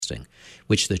broadcasting,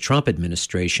 which the Trump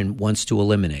administration wants to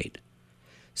eliminate.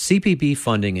 CPB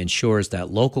funding ensures that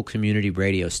local community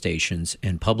radio stations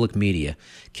and public media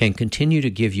can continue to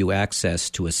give you access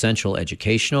to essential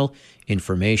educational,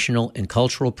 informational, and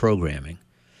cultural programming.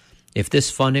 If this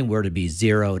funding were to be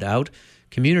zeroed out,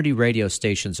 community radio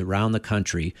stations around the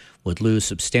country would lose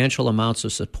substantial amounts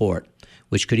of support,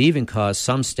 which could even cause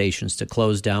some stations to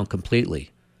close down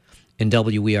completely. In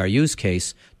WERU's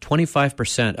case,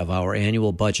 25% of our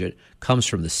annual budget comes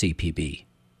from the CPB.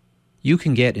 You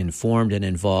can get informed and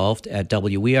involved at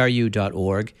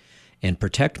weru.org and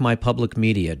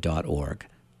protectmypublicmedia.org.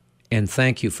 And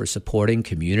thank you for supporting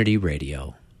community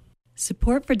radio.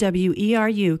 Support for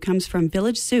WERU comes from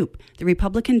Village Soup, the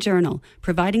Republican Journal,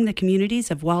 providing the communities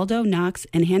of Waldo, Knox,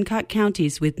 and Hancock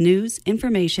counties with news,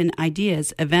 information,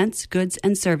 ideas, events, goods,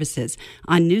 and services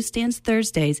on newsstands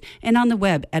Thursdays and on the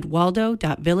web at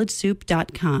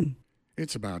waldo.villagesoup.com.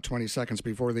 It's about 20 seconds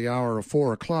before the hour of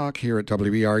 4 o'clock here at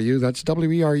WERU. That's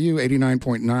WERU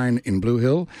 89.9 in Blue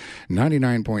Hill,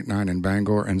 99.9 in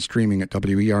Bangor, and streaming at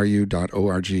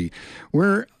weru.org.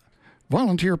 We're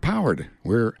volunteer-powered.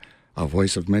 We're a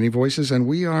voice of many voices, and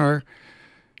we are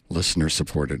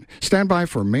listener-supported. Stand by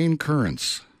for Maine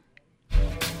Currents.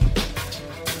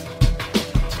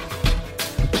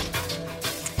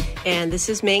 And this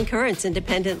is Maine Currents,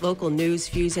 independent local news,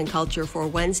 views, and culture for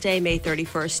Wednesday, May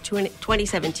 31st,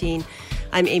 2017.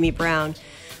 I'm Amy Brown.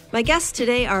 My guests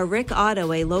today are Rick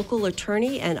Otto, a local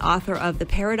attorney and author of The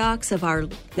Paradox of Our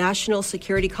National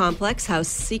Security Complex, How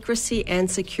Secrecy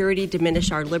and Security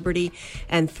Diminish Our Liberty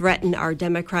and Threaten Our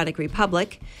Democratic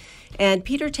Republic, and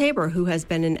Peter Tabor, who has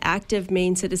been an active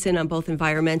Maine citizen on both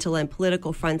environmental and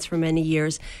political fronts for many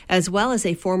years, as well as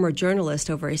a former journalist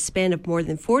over a span of more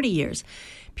than 40 years.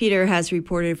 Peter has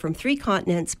reported from 3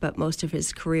 continents, but most of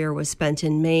his career was spent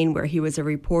in Maine, where he was a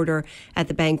reporter at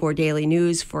the Bangor Daily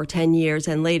News for 10 years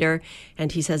and later,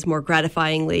 and he says more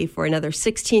gratifyingly, for another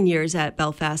 16 years at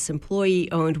Belfast's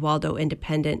employee-owned Waldo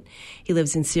Independent. He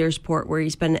lives in Searsport, where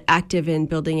he's been active in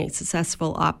building a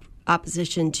successful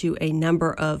opposition to a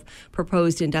number of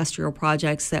proposed industrial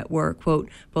projects that were, quote,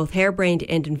 both harebrained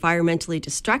and environmentally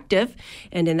destructive.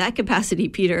 And in that capacity,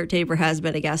 Peter Tabor has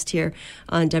been a guest here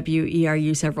on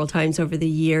WERU several times over the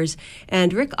years.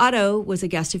 And Rick Otto was a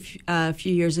guest a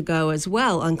few years ago as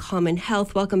well on Common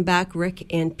Health. Welcome back,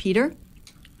 Rick and Peter.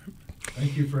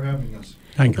 Thank you for having us.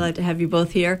 I'm glad to have you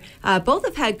both here. Both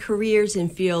have had careers in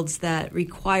fields that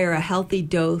require a healthy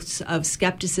dose of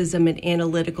skepticism and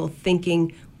analytical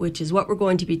thinking, which is what we're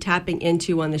going to be tapping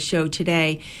into on the show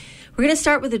today. We're going to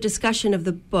start with a discussion of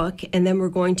the book, and then we're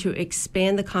going to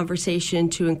expand the conversation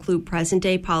to include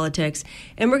present-day politics.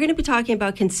 And we're going to be talking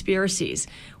about conspiracies,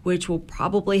 which will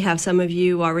probably have some of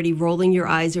you already rolling your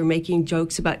eyes or making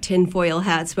jokes about tinfoil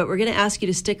hats. But we're going to ask you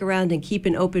to stick around and keep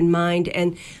an open mind,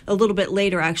 and a little bit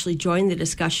later actually join the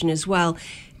discussion as well.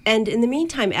 And in the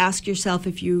meantime, ask yourself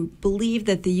if you believe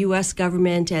that the U.S.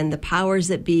 government and the powers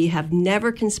that be have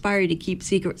never conspired to keep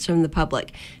secrets from the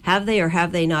public. Have they or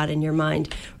have they not in your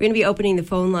mind? We're going to be opening the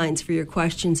phone lines for your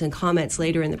questions and comments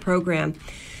later in the program.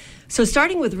 So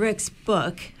starting with Rick's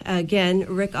book, again,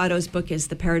 Rick Otto's book is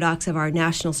The Paradox of Our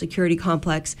National Security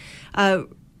Complex.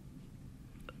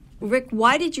 Rick,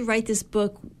 why did you write this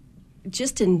book?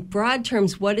 Just in broad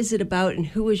terms, what is it about and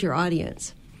who is your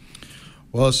audience?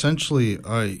 Well, essentially,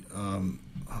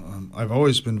 I've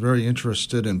always been very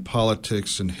interested in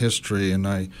politics and history, and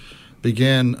I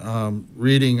began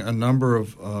reading a number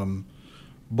of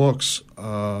books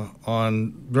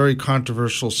on very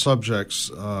controversial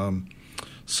subjects,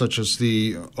 such as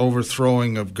the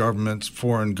overthrowing of governments,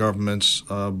 foreign governments,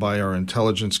 by our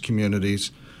intelligence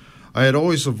communities. I had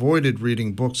always avoided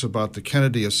reading books about the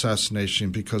Kennedy assassination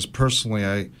because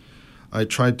personally I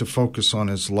tried to focus on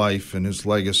his life and his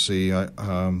legacy, but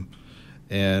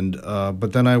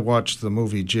then I watched the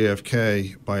movie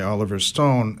JFK by Oliver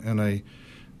Stone, and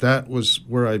that was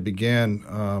where I began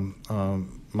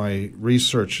my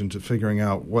research into figuring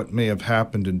out what may have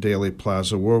happened in Dealey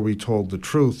Plaza. Were we told the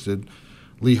truth? Did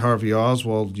Lee Harvey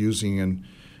Oswald, using an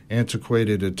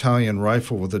antiquated Italian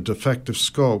rifle with a defective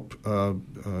scope,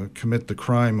 commit the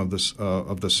crime of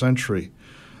the century?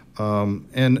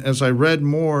 And as I read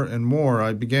more and more,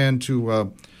 I began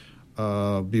to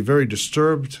be very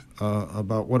disturbed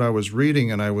about what I was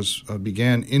reading, and I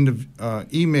began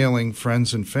emailing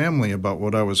friends and family about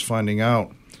what I was finding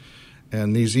out.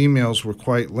 And these emails were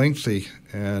quite lengthy,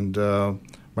 and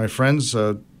my friends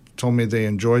told me they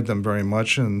enjoyed them very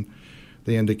much, and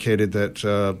they indicated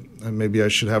that maybe I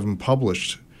should have them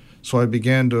published. So I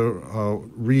began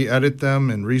to re-edit them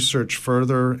and research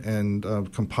further and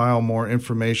compile more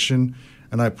information.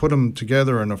 and I put them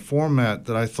together in a format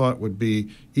that I thought would be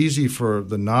easy for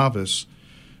the novice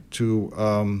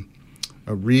to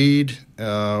read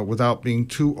without being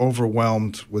too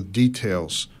overwhelmed with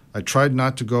details. I tried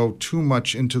not to go too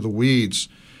much into the weeds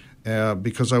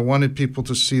because I wanted people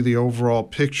to see the overall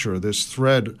picture, this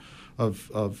thread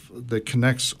of that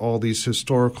connects all these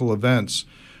historical events.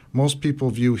 Most people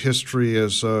view history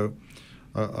as a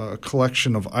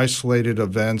collection of isolated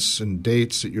events and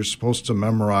dates that you're supposed to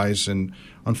memorize, and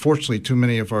unfortunately too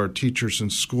many of our teachers in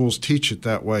schools teach it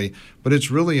that way. But it's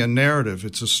really a narrative,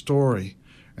 it's a story,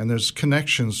 and there's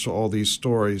connections to all these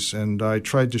stories, and I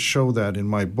tried to show that in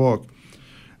my book.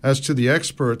 As to the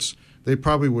experts, they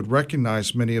probably would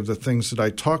recognize many of the things that I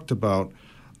talked about,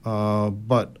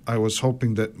 but I was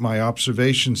hoping that my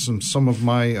observations and some of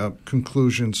my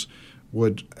conclusions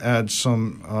would add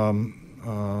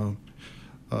some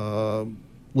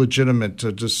legitimate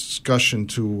discussion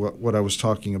to what I was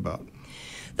talking about.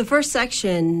 The first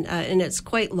section, and it's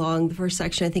quite long, the first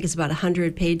section I think is about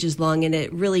 100 pages long, and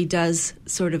it really does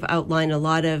sort of outline a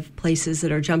lot of places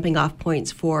that are jumping off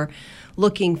points for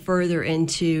looking further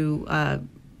into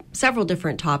several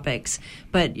different topics.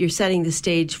 But you're setting the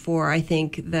stage for, I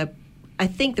think the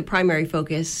primary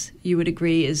focus, you would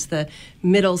agree, is the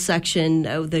middle section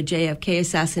of the JFK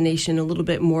assassination, a little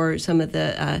bit more some of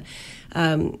the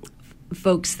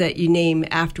folks that you name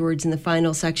afterwards in the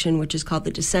final section, which is called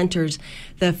the dissenters.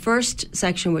 The first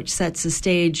section, which sets the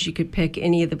stage, you could pick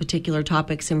any of the particular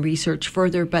topics and research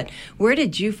further, but where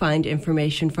did you find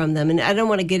information from them? And I don't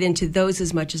want to get into those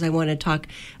as much as I want to talk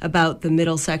about the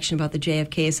middle section, about the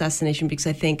JFK assassination, because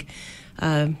I think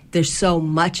there's so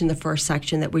much in the first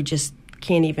section that we just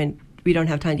we don't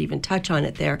have time to even touch on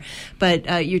it there.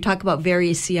 But you talk about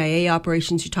various CIA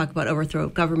operations, you talk about overthrow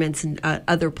of governments and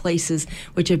other places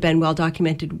which have been well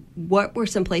documented. What were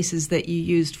some places that you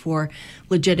used for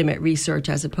legitimate research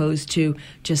as opposed to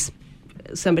just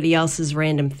somebody else's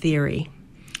random theory?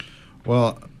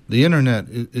 Well, the internet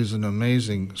is an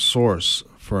amazing source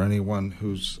for anyone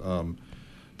who's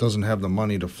doesn't have the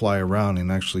money to fly around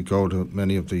and actually go to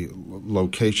many of the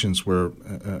locations where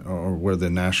the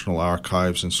National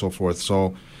Archives and so forth.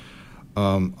 So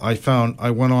I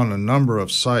went on a number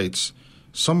of sites.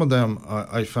 Some of them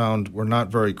I found were not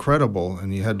very credible,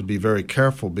 and you had to be very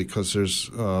careful because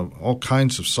there's all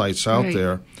kinds of sites out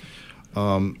there.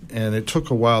 And it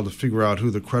took a while to figure out who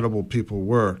the credible people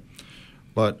were.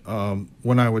 But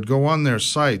when I would go on their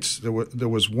sites, there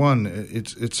was one.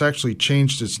 It's actually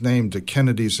changed its name to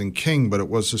Kennedy's and King, but it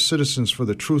was the Citizens for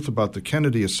the Truth About the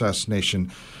Kennedy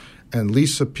Assassination. And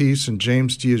Lisa Peace and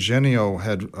James D'Eugenio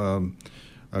had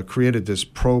created this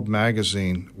Probe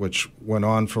magazine, which went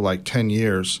on for like 10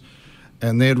 years.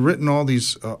 And they had written all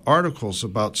these articles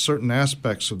about certain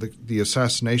aspects of the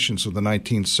assassinations of the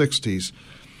 1960s.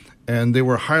 And they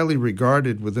were highly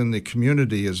regarded within the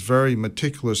community as very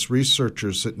meticulous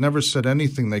researchers that never said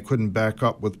anything they couldn't back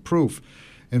up with proof.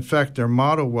 In fact, their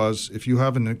motto was, if you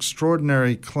have an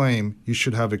extraordinary claim, you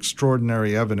should have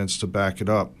extraordinary evidence to back it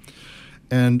up.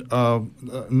 And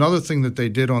another thing that they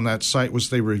did on that site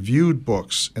was they reviewed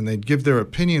books, and they'd give their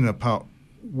opinion about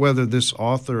whether this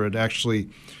author had actually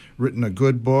written a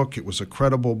good book, it was a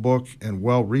credible book, and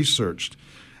well-researched.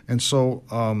 And so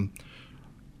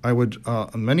I would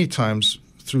many times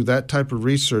through that type of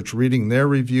research, reading their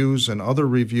reviews and other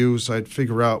reviews, I'd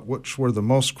figure out which were the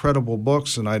most credible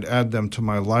books, and I'd add them to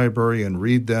my library and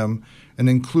read them and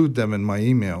include them in my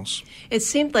emails. It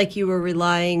seemed like you were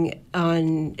relying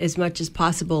on, as much as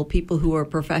possible, people who were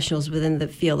professionals within the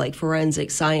field, like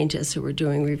forensic scientists who were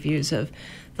doing reviews of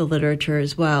the literature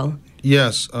as well.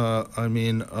 Yes.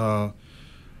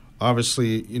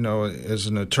 Obviously, as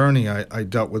an attorney, I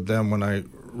dealt with them when I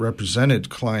represented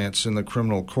clients in the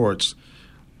criminal courts,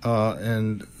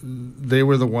 and they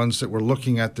were the ones that were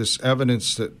looking at this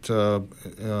evidence that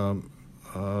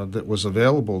was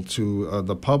available to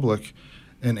the public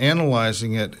and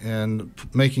analyzing it and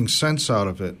making sense out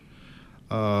of it.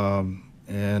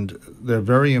 And they're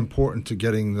very important to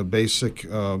getting the basic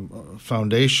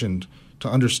foundation to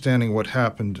understanding what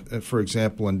happened, for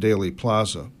example, in Dealey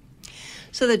Plaza.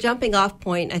 So the jumping off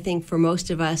point, I think, for most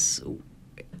of us,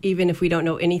 even if we don't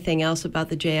know anything else about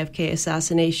the JFK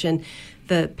assassination,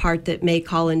 the part that may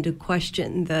call into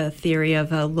question the theory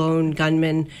of a lone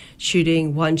gunman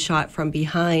shooting one shot from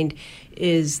behind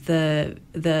is the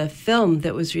film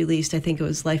that was released. I think it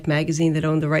was Life magazine that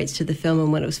owned the rights to the film,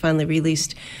 and when it was finally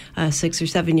released 6 or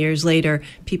 7 years later,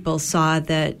 people saw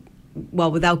that,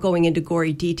 well, without going into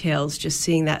gory details, just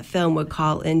seeing that film would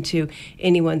call into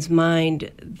anyone's mind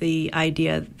the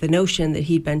idea, the notion that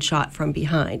he'd been shot from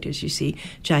behind, as you see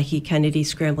Jackie Kennedy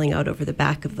scrambling out over the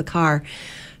back of the car.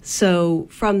 So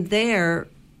from there,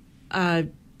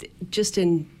 just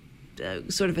in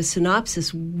sort of a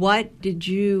synopsis, what do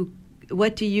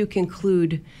you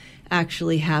conclude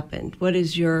actually happened? What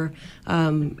is your,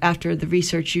 after the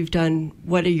research you've done,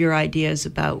 what are your ideas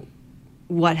about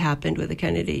what happened with the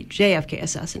JFK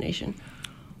assassination?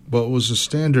 Well, it was a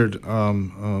standard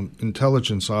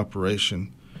intelligence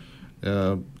operation.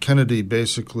 Kennedy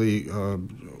basically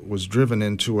was driven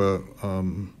into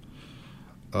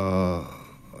a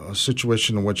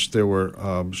situation in which there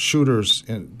were shooters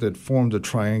that formed a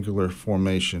triangular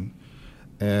formation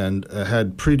and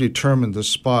had predetermined the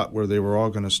spot where they were all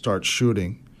going to start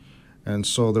shooting. And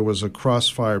so there was a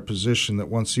crossfire position that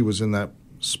once he was in that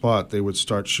spot, they would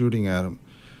start shooting at him.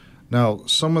 Now,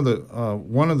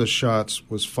 one of the shots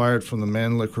was fired from the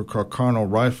Mannlicher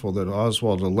Carcano rifle that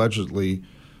Oswald allegedly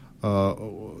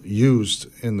used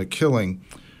in the killing.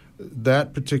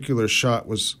 That particular shot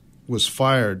was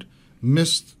fired,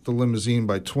 missed the limousine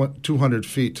by 200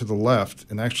 feet to the left,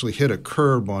 and actually hit a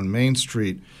curb on Main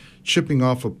Street, chipping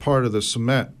off a part of the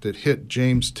cement that hit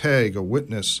James Tagg, a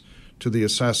witness to the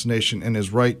assassination, in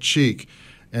his right cheek,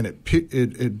 and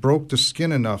it broke the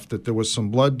skin enough that there was some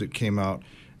blood that came out.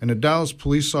 And a Dallas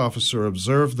police officer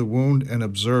observed the wound and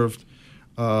observed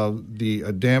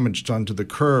the damage done to the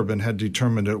curb and had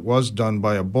determined it was done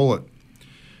by a bullet.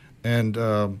 And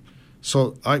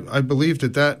so I believe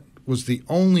that was the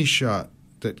only shot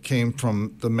that came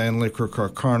from the Mannlicher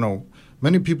Carcano.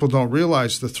 Many people don't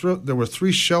realize there were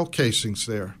 3 shell casings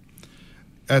there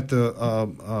at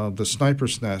the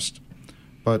sniper's nest,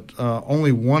 but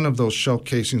only one of those shell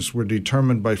casings were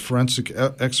determined by forensic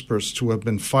experts to have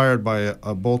been fired by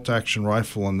a bolt-action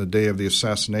rifle on the day of the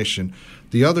assassination.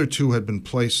 The other 2 had been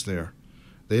placed there.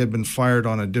 They had been fired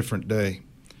on a different day.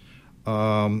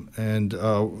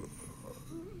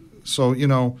 So,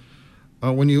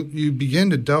 when you begin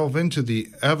to delve into the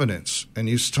evidence and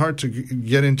you start to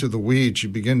get into the weeds, you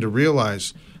begin to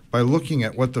realize by looking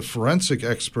at what the forensic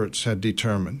experts had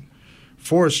determined.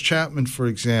 Forrest Chapman, for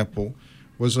example,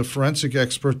 was a forensic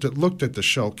expert that looked at the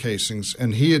shell casings,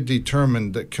 and he had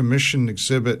determined that Commission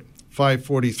Exhibit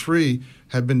 543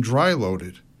 had been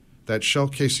dry-loaded. That shell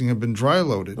casing had been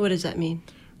dry-loaded. What does that mean?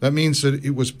 That means that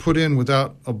it was put in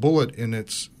without a bullet in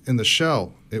the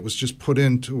shell. It was just put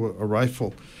into a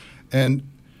rifle. And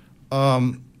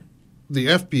the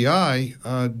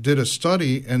FBI did a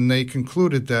study, and they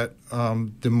concluded that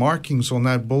the markings on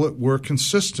that bullet were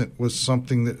consistent with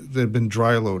something that had been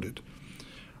dry-loaded.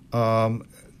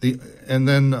 And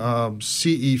then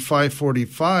CE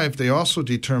 545, they also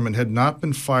determined had not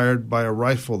been fired by a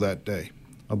rifle that day,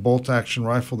 a bolt-action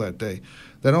rifle that day.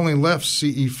 That only left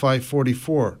CE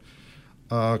 544,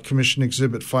 Commission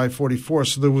Exhibit 544.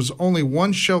 So there was only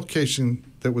one shell casing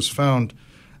that was found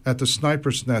at the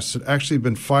sniper's nest that actually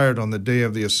been fired on the day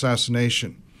of the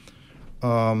assassination.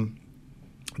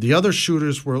 The other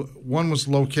shooters one was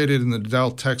located in the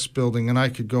Dell Techs building, and I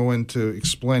could go into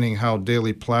explaining how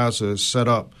Daley Plaza is set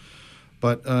up.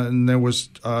 But and there was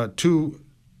two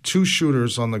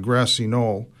shooters on the grassy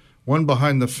knoll, one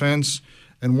behind the fence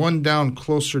and one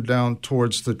closer down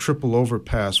towards the triple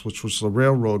overpass, which was the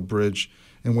railroad bridge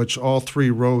in which all 3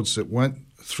 roads that went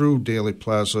through Daley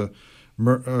Plaza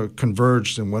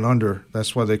converged and went under.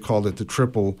 That's why they called it the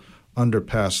triple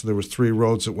underpass. There were 3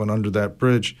 roads that went under that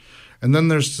bridge. And then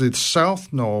there's the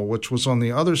south knoll, which was on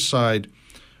the other side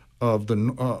of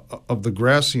the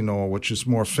grassy knoll, which is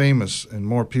more famous, and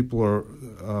more people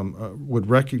would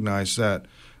recognize that.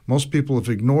 Most people have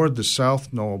ignored the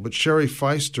south knoll, but Sherry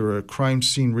Feister, a crime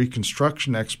scene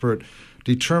reconstruction expert,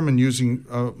 determined using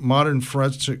modern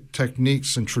forensic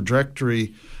techniques and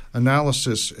trajectory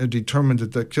analysis, determined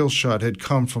that the kill shot had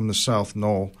come from the south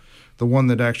knoll, the one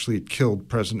that actually killed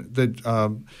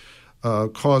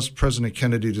caused President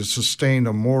Kennedy to sustain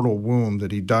a mortal wound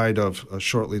that he died of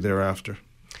shortly thereafter.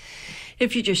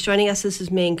 If you're just joining us, this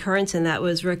is Maine Currents, and that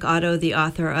was Rick Otto, the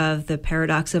author of The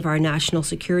Paradox of Our National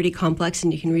Security Complex,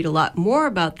 and you can read a lot more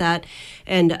about that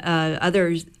and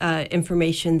other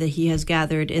information that he has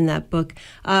gathered in that book.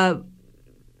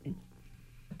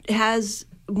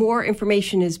 More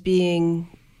information is being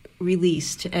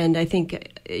released, and I think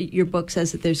your book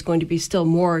says that there's going to be still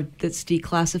more that's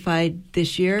declassified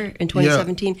this year in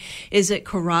 2017. Yeah. Is it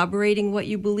corroborating what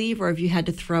you believe, or have you had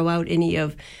to throw out any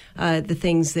of the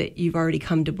things that you've already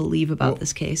come to believe about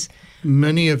this case?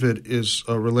 Many of it is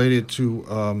related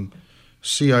to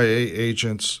CIA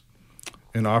agents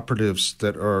and operatives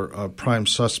that are prime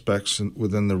suspects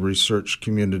within the research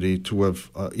community to have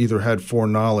either had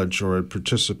foreknowledge or had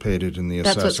participated in the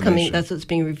assassination. That's what's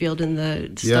being revealed in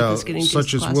the stuff that's getting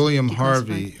such as William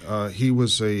Harvey. He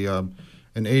was a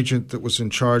an agent that was in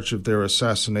charge of their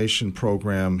assassination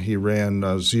program. He ran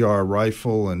ZR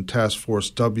Rifle and Task Force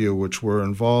W, which were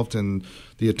involved in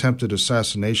the attempted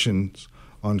assassinations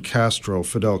on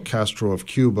Fidel Castro of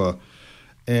Cuba.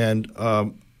 And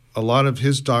a lot of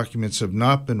his documents have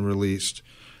not been released.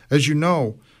 As you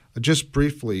know, just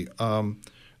briefly,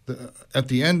 at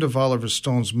the end of Oliver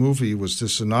Stone's movie was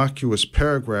this innocuous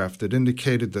paragraph that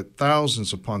indicated that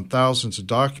thousands upon thousands of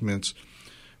documents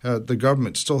the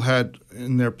government still had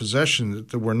in their possession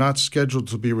that were not scheduled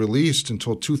to be released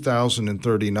until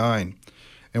 2039.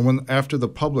 And after the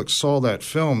public saw that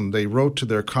film, they wrote to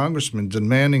their congressman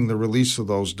demanding the release of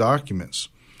those documents.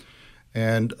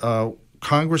 And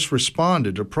Congress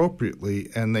responded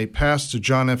appropriately, and they passed the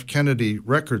John F. Kennedy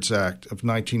Records Act of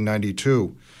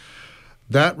 1992.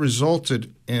 That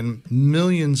resulted in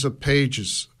millions of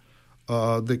pages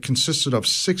that consisted of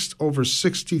over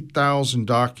 60,000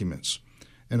 documents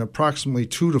and approximately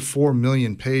 2 to 4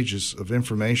 million pages of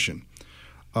information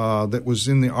that was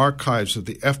in the archives of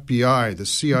the FBI, the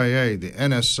CIA, the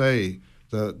NSA,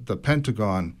 the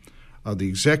Pentagon, the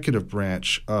executive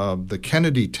branch. The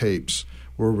Kennedy tapes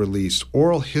were released.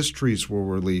 Oral histories were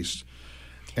released.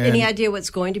 And any idea what's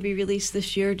going to be released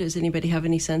this year? Does anybody have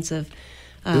any sense of?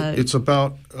 It's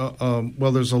about,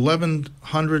 there's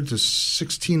 1,100 to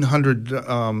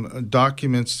 1,600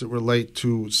 documents that relate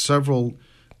to several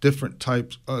different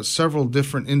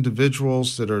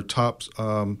individuals that are top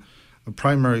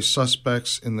primary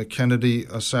suspects in the Kennedy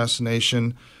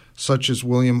assassination, such as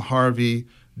William Harvey,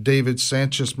 David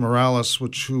Sanchez Morales,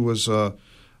 who was a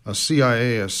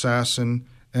CIA assassin,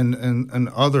 and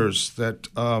others that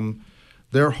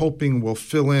they're hoping will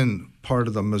fill in part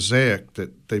of the mosaic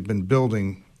that they've been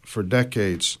building for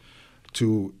decades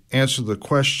to answer the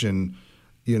question,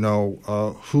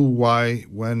 who, why,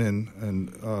 when, and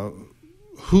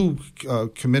who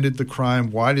committed the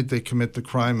crime, why did they commit the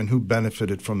crime, and who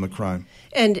benefited from the crime.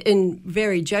 And in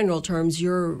very general terms,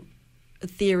 your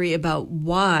theory about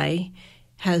why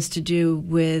has to do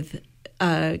with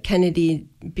Kennedy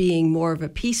being more of a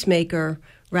peacemaker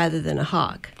rather than a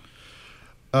hawk.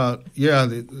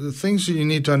 The things that you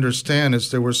need to understand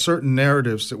is there were certain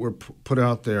narratives that were put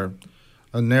out there.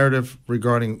 A narrative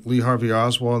regarding Lee Harvey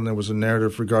Oswald, and there was a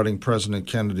narrative regarding President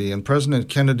Kennedy. And President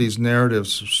Kennedy's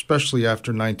narratives, especially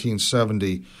after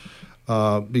 1970,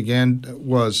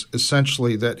 was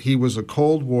essentially that he was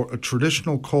a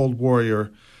traditional Cold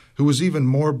Warrior who was even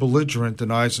more belligerent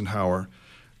than Eisenhower,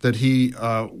 that he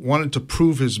wanted to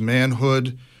prove his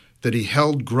manhood, that he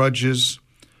held grudges,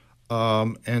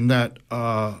 and that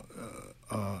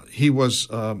he was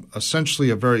essentially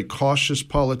a very cautious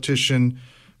politician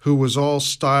who was all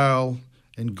style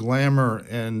and glamour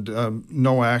and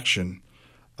no action.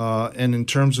 And in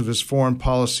terms of his foreign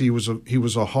policy, he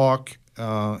was a hawk,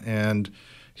 and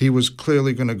he was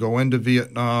clearly going to go into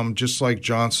Vietnam just like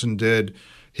Johnson did.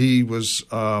 He was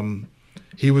going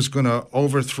to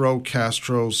overthrow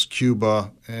Castro's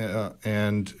Cuba,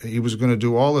 and he was going to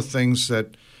do all the things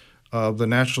that the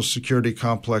national security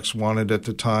complex wanted at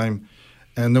the time.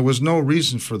 And there was no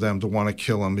reason for them to want to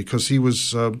kill him because he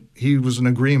was in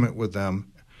agreement with them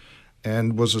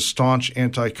and was a staunch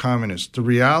anti-communist. The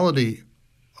reality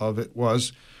of it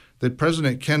was that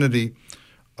President Kennedy,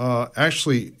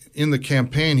 actually in the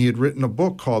campaign, he had written a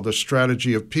book called The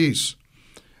Strategy of Peace.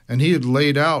 And he had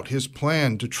laid out his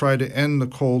plan to try to end the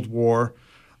Cold War,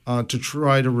 to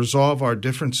try to resolve our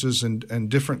differences in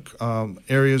different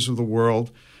areas of the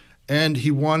world. And he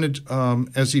wanted,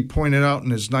 as he pointed out in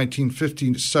his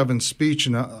 1957 speech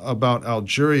about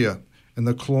Algeria and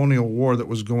the colonial war that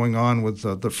was going on with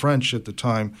the French at the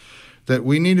time, that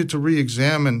we needed to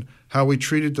re-examine how we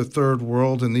treated the Third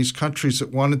World and these countries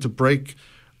that wanted to break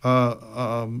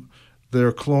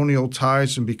their colonial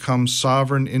ties and become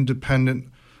sovereign, independent,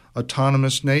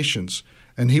 autonomous nations.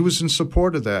 And he was in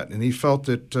support of that, and he felt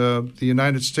that the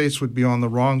United States would be on the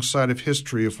wrong side of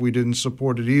history if we didn't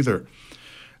support it either.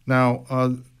 Now,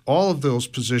 all of those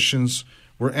positions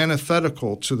were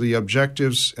antithetical to the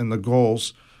objectives and the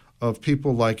goals of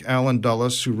people like Allen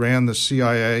Dulles, who ran the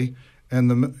CIA,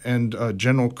 and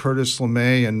General Curtis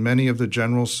LeMay, and many of the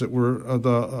generals that were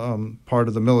part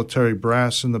of the military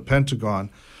brass in the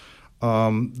Pentagon.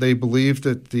 They believed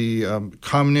that the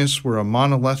communists were a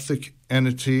monolithic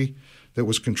entity that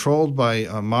was controlled by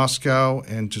Moscow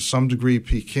and to some degree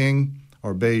Peking,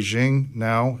 or Beijing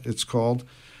now it's called,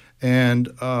 and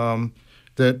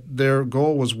that their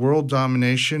goal was world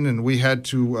domination, and we had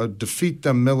to defeat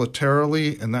them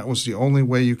militarily, and that was the only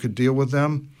way you could deal with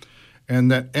them,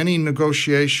 and that any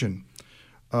negotiation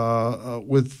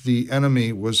with the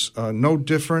enemy was no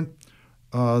different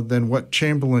than what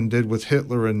Chamberlain did with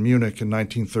Hitler in Munich in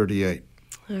 1938.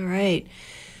 All right.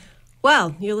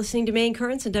 Well, you're listening to Maine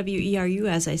Currents and WERU.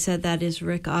 As I said, that is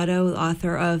Rick Otto,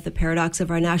 author of The Paradox of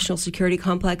Our National Security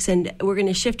Complex. And we're going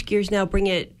to shift gears now, bring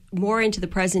it more into the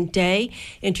present day,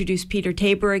 introduce Peter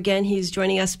Tabor again. He's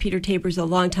joining us. Peter Tabor's a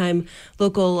longtime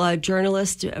local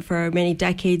journalist for many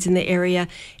decades in the area.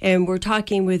 And we're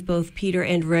talking with both Peter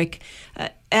and Rick.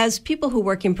 As people who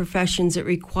work in professions that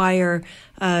require,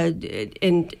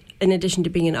 in addition to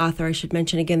being an author, I should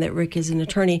mention again that Rick is an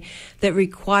attorney, that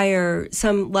require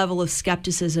some level of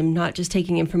skepticism, not just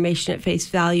taking information at face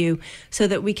value, so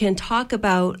that we can talk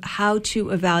about how to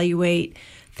evaluate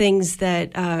things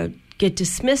that get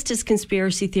dismissed as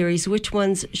conspiracy theories, which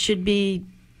ones should be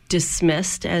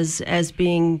dismissed as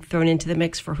being thrown into the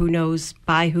mix for who knows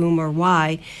by whom or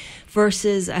why,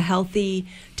 versus a healthy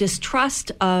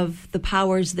distrust of the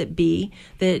powers that be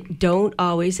that don't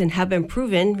always and have been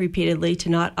proven repeatedly to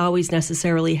not always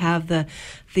necessarily have the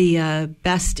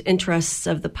best interests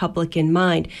of the public in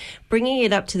mind. Bringing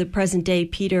it up to the present day,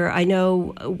 Peter, I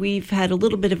know we've had a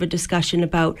little bit of a discussion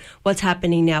about what's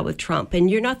happening now with Trump, and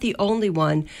you're not the only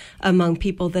one among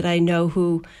people that I know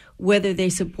who, whether they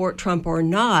support Trump or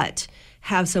not,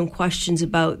 have some questions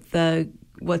about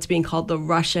what's being called the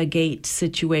Russiagate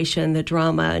situation, the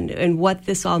drama, and what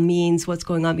this all means, what's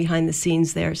going on behind the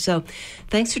scenes there. So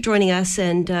thanks for joining us,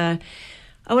 and I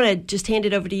want to just hand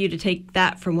it over to you to take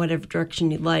that from whatever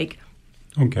direction you'd like.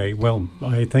 Okay. Well,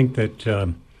 I think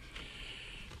that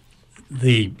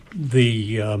the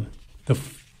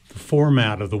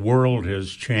format of the world has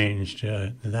changed.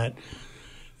 That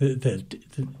the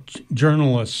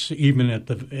journalists, even at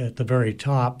the very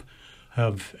top,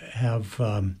 have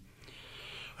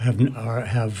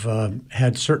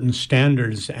had certain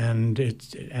standards, and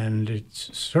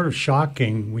it's sort of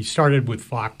shocking. We started with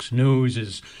Fox News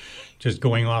as just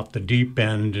going off the deep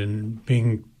end and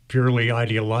being purely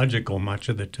ideological much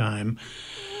of the time,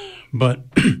 but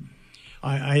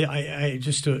I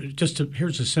just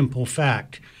here's a simple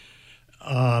fact,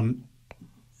 and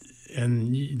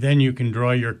then you can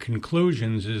draw your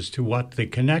conclusions as to what the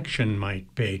connection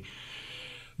might be.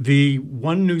 The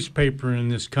one newspaper in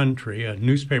this country, a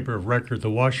newspaper of record, the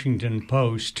Washington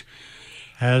Post,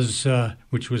 has,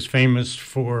 which was famous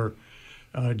for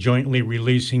jointly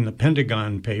releasing the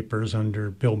Pentagon Papers under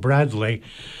Bill Bradley,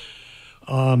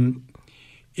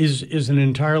 is an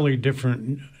entirely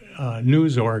different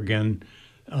news organ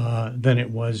than it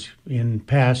was in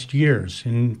past years.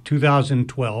 In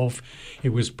 2012, it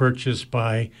was purchased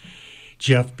by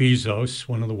Jeff Bezos,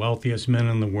 one of the wealthiest men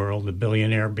in the world, the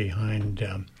billionaire behind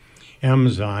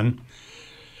Amazon,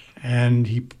 and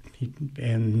he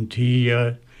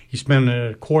spent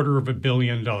 $250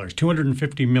 million,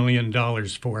 $250 million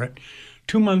for it.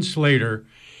 2 months later,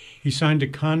 he signed a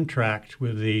contract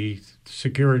with the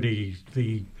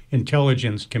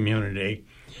intelligence community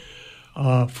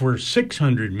for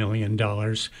 $600 million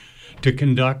to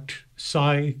conduct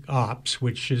PsyOps,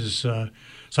 which is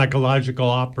psychological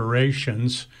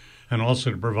operations, and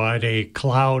also to provide a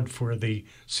cloud for the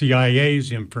CIA's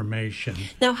information.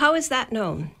 Now, how is that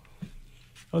known?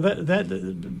 Well,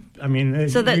 I mean,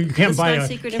 so that, you can't buy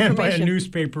a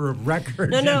newspaper of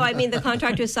record. No, I mean the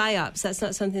contract with PsyOps. That's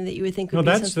not something that you would think would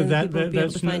be something that people would be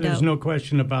able to find out. There's no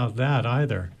question about that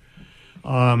either.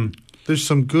 There's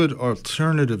some good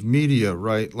alternative media,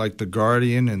 right, like The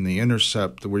Guardian and The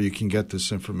Intercept, where you can get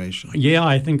this information. Yeah,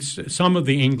 I think some of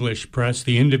the English press,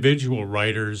 the individual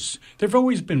writers, there have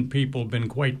always been people been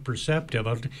quite perceptive.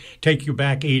 I'll take you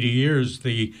back 80 years.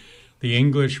 The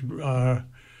English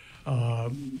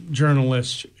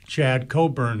journalist Chad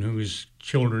Coburn, whose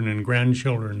children and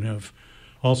grandchildren have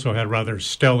also had rather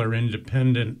stellar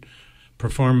independent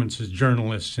performance as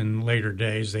journalists in later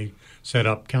days. They set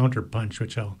up Counterpunch,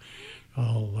 which I'll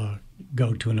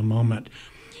go to in a moment.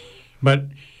 But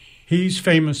he's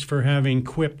famous for having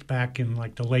quipped back in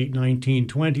like the late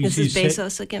 1920s. This is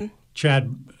Bezos again?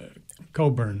 Chad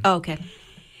Coburn. Oh, okay.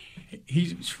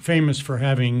 He's famous for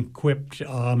having quipped,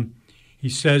 he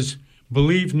says,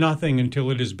 "Believe nothing until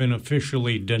it has been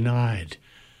officially denied."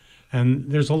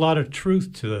 And there's a lot of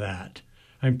truth to that.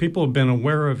 I mean, people have been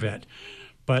aware of it,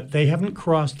 but they haven't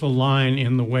crossed the line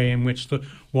in the way in which the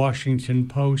Washington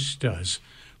Post does.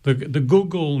 The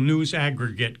Google News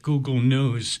aggregate, Google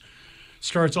News,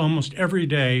 starts almost every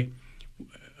day.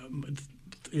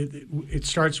 It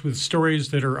starts with stories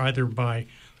that are either by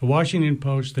the Washington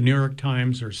Post, the New York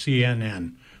Times, or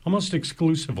CNN, almost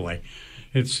exclusively.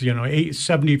 It's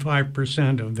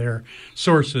 75% of their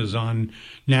sources on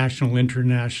national,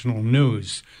 international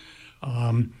news.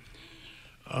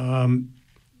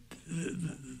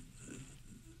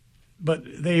 But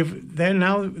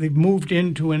they've moved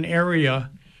into an area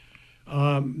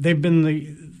they've been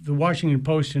the Washington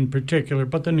Post in particular,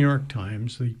 but the New York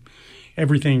Times,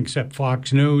 everything except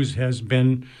Fox News has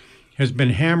been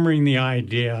hammering the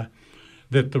idea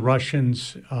that the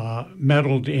Russians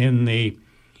meddled in the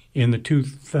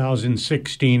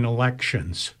 2016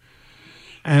 elections,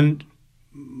 and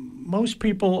most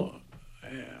people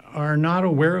are not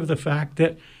aware of the fact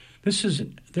that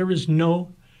there is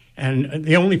no. And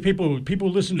the only people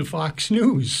listen to Fox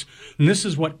News, and this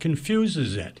is what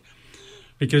confuses it,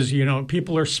 because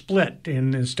people are split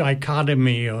in this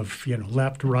dichotomy of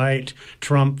left, right,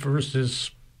 Trump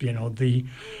versus the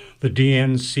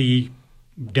DNC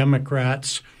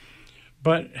Democrats,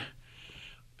 but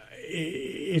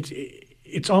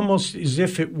it's almost as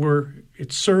if it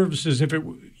serves as if it,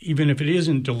 even if it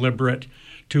isn't deliberate,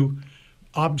 to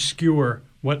obscure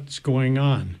what's going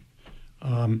on.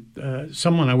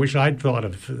 Someone I wish I'd thought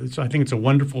of, I think it's a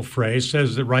wonderful phrase,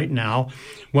 says that right now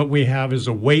what we have is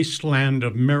a wasteland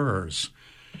of mirrors.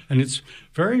 And it's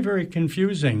very, very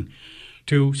confusing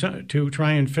to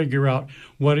try and figure out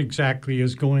what exactly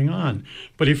is going on.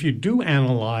 But if you do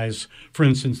analyze, for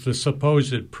instance, the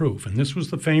supposed proof, and this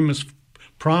was the famous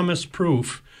promised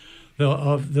proof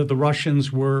that the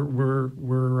Russians the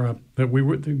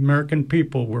American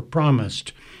people were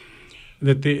promised,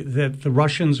 that the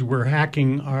Russians were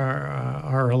hacking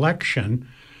our election.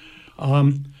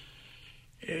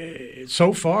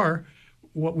 So far,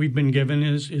 what we've been given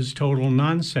is total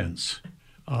nonsense.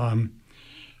 And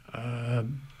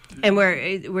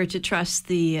we're to trust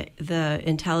the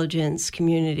intelligence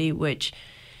community, which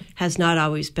has not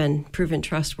always been proven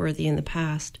trustworthy in the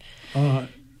past.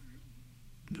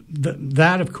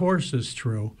 That of course is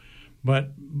true,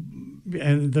 but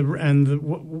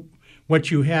what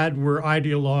you had were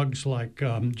ideologues like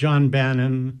John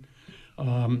Bannon,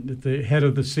 the head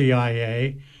of the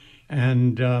CIA,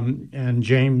 and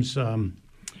James,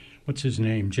 what's his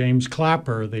name? James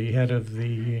Clapper, the head of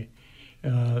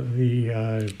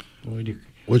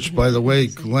which, by the way,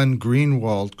 Glenn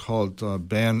Greenwald called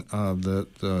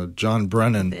the John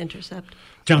Brennan. The Intercept.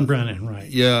 John Brennan, right.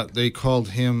 Yeah, they called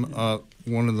him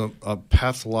one of a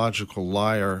pathological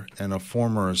liar and a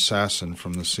former assassin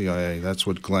from the CIA. That's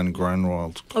what Glenn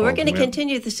Greenwald called Well, we're going to him.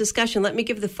 continue this discussion. Let me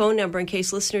give the phone number in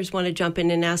case listeners want to jump in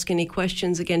and ask any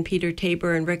questions. Again, Peter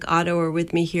Tabor and Rick Otto are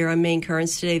with me here on Main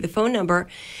Currents today. The phone number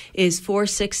is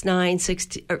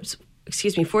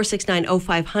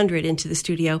 469-0500 into the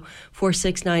studio,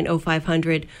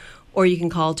 469-0500, or you can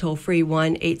call toll-free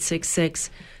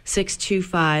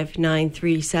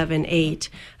 1-866-625-9378,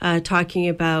 talking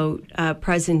about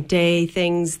present-day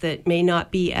things that may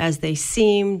not be as they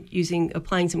seem,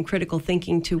 applying some critical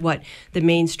thinking to what the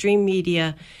mainstream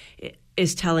media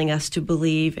is telling us to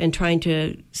believe, and trying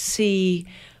to see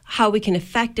how we can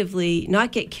effectively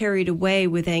not get carried away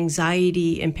with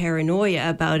anxiety and paranoia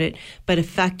about it, but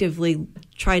effectively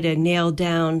try to nail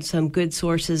down some good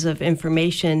sources of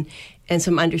information and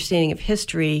some understanding of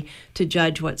history to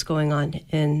judge what's going on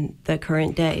in the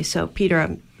current day. So,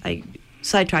 Peter, I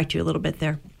sidetracked you a little bit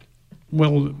there.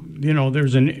 Well,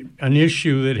 there's an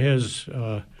issue that has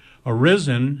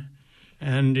arisen,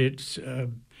 and it's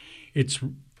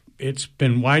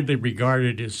been widely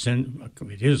regarded as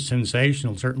it is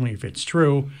sensational, certainly if it's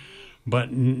true. But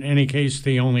in any case,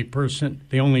 the only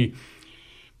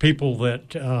people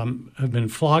that have been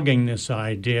flogging this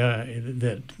idea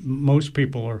that most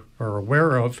people are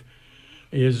aware of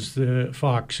is the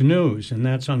Fox News, and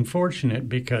that's unfortunate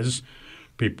because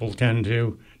people tend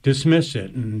to dismiss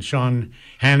it. And Sean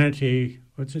Hannity,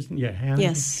 Hannity?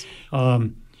 Yes.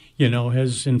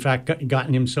 Has in fact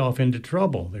gotten himself into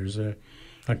trouble. There's a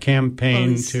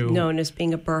campaign known as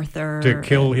being a birther to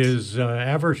kill his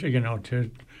to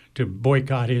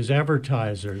boycott his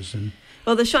advertisers. And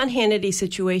well, the Sean Hannity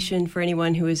situation, for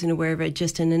anyone who isn't aware of it,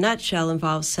 just in a nutshell,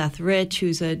 involves Seth Rich,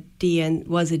 who's was a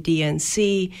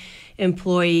DNC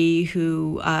employee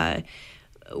who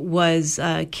was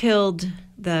killed.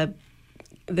 The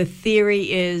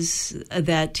theory is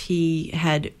that he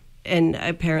had, and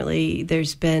apparently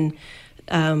there's been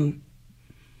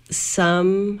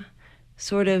some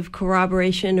sort of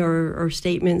corroboration or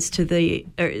statements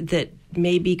that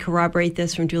maybe corroborate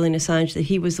this from Julian Assange, that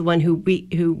he was the one who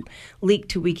leaked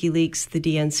to WikiLeaks the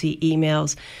DNC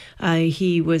emails.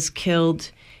 He was killed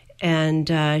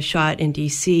and shot in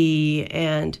D.C.,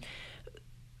 and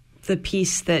the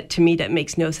piece that, to me, that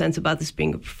makes no sense about this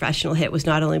being a professional hit was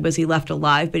not only was he left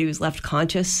alive, but he was left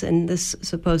conscious in this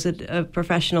supposed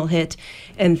professional hit.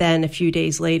 And then a few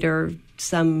days later,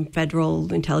 some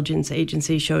federal intelligence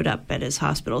agency showed up at his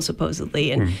hospital, supposedly,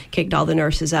 and kicked all the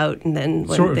nurses out. And then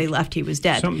when they left, he was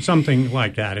dead. Something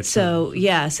like that. So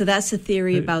that's the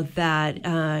theory about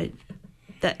that.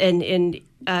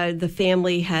 The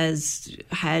family has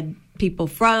had people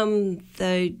from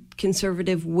the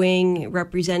conservative wing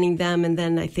representing them, and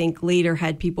then I think later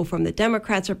had people from the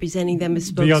Democrats representing them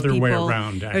as spokespeople. The other way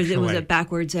around, actually. Or was it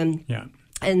backwards?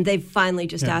 And they've finally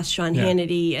just asked Sean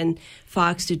Hannity and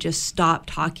Fox to just stop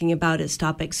talking about it,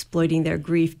 stop exploiting their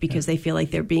grief because they feel like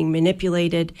they're being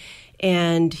manipulated.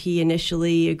 And he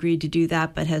initially agreed to do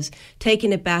that, but has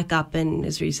taken it back up, and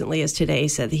as recently as today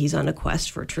said that he's on a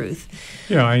quest for truth.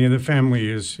 Yeah, I mean, the family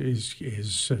is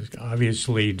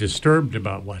obviously disturbed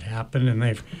about what happened, and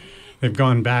they've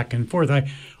gone back and forth.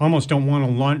 I almost don't want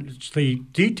to launch the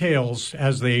details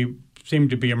as they seem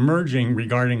to be emerging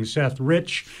regarding Seth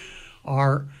Rich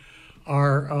are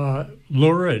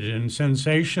lurid and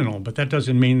sensational, but that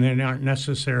doesn't mean they aren't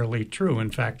necessarily true. In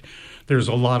fact, there's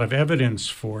a lot of evidence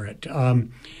for it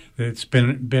that's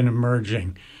been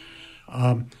emerging.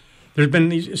 There's been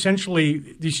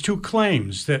these two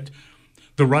claims that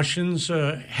the Russians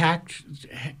hacked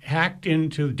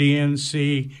into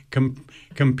DNC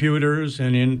computers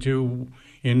and into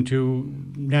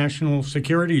National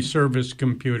Security Service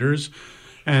computers,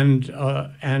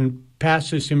 and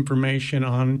pass this information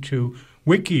on to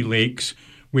WikiLeaks,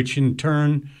 which in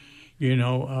turn,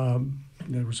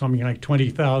 there was something like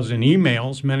 20,000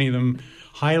 emails, many of them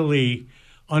highly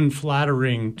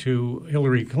unflattering to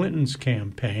Hillary Clinton's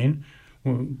campaign.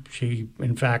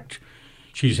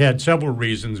 She's had several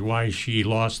reasons why she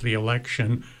lost the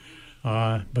election,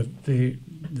 but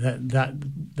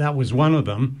that was one of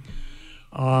them.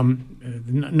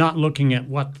 Not looking at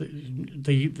what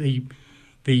the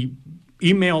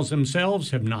emails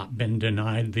themselves have not been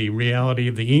denied, the reality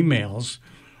of the emails,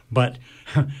 but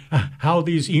how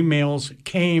these emails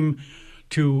came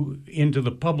into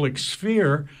the public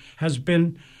sphere has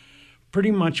been pretty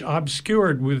much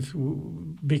obscured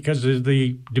because of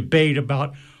the debate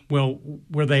about, well,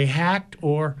 were they hacked,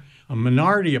 or a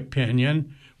minority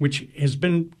opinion, which has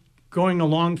been going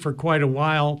along for quite a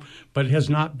while, but has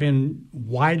not been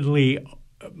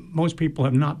most people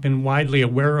have not been widely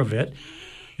aware of it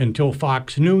until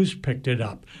Fox News picked it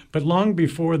up. But long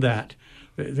before that,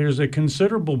 there's a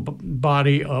considerable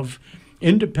body of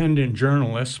independent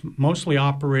journalists, mostly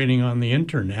operating on the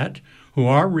internet, who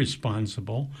are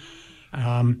responsible.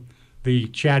 The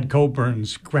Chad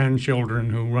Coburn's grandchildren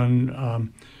who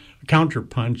run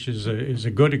Counterpunch is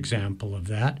a good example of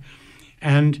that.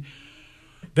 And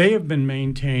they have been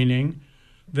maintaining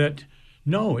that,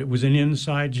 no, it was an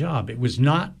inside job. It was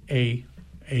not a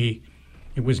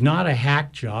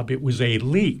hack job. It was a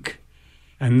leak.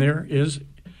 And there is,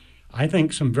 I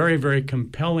think, some very, very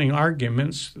compelling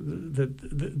arguments that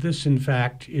this, in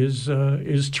fact, is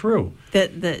true.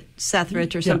 That Seth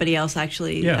Rich or somebody else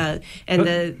actually,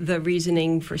 the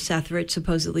reasoning for Seth Rich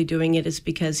supposedly doing it is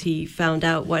because he found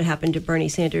out what happened to Bernie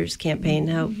Sanders' campaign.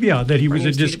 That he was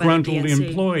a disgruntled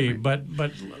employee. Right.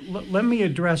 But let me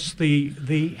address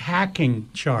the hacking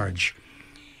charge.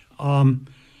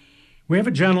 We have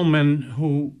a gentleman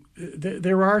who.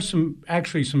 There are some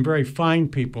very fine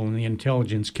people in the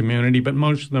intelligence community, but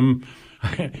most of them,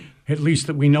 at least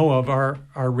that we know of, are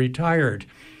retired.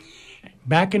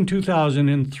 Back in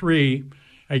 2003,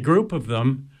 a group of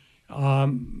them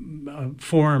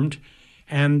formed,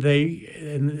 and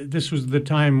this was the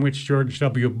time in which George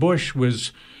W. Bush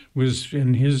was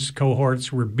and his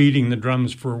cohorts were beating the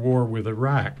drums for war with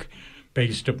Iraq,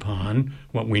 based upon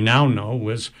what we now know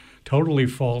was totally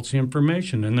false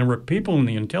information. And there were people in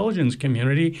the intelligence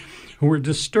community who were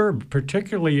disturbed,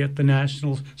 particularly at the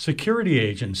National Security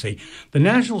Agency. The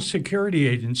National Security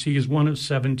Agency is one of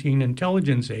 17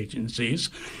 intelligence agencies,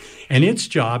 and its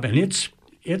job and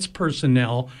its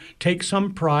personnel take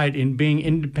some pride in being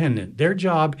independent. Their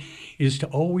job is to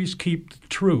always keep the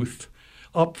truth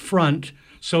up front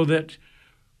so that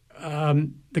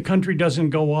the country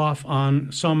doesn't go off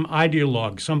on some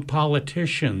ideologue, some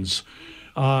politician's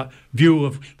view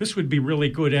of this would be really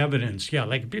good evidence. Yeah,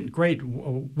 like great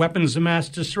weapons of mass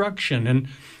destruction, and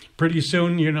pretty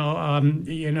soon,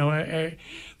 the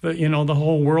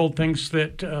whole world thinks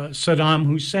that Saddam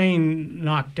Hussein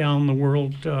knocked down the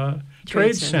World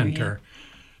Trade Center.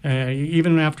 Yeah.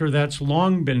 Even after that's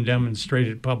long been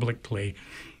demonstrated publicly,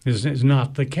 is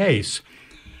not the case.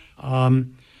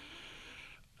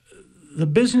 The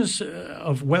business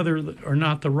of whether or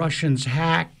not the Russians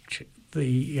hacked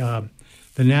the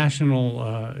national,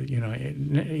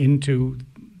 into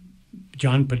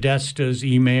John Podesta's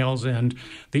emails and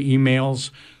the emails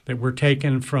that were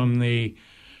taken from the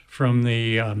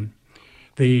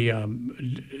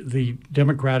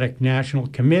Democratic National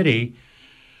Committee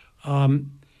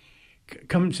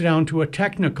comes down to a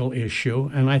technical issue,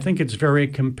 and I think it's very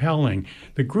compelling.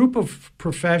 The group of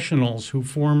professionals who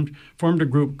formed a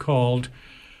group called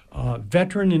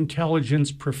Veteran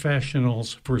Intelligence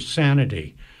Professionals for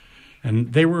Sanity.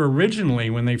 And they were originally,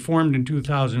 when they formed in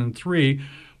 2003,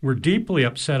 were deeply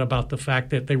upset about the fact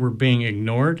that they were being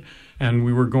ignored and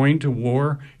we were going to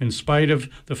war in spite of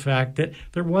the fact that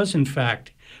there was, in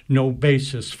fact, no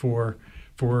basis for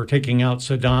taking out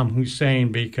Saddam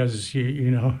Hussein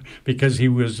because he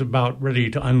was about ready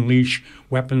to unleash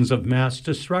weapons of mass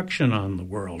destruction on the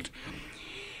world.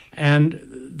 And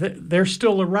they're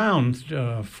still around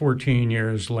 14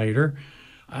 years later.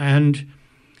 And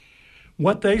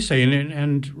what they say,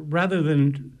 and rather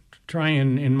than try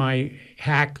and, in my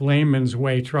hack layman's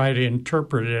way, try to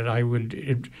interpret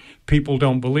it, people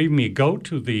don't believe me, go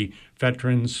to the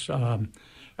Veterans,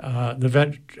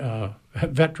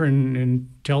 Veteran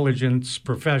Intelligence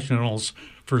Professionals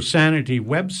for Sanity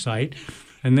website,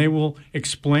 and they will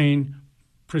explain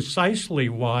precisely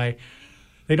why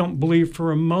they don't believe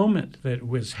for a moment that it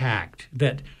was hacked,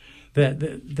 that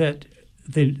the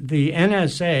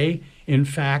NSA, in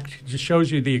fact, just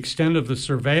shows you the extent of the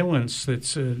surveillance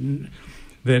that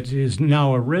is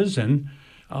now arisen.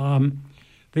 The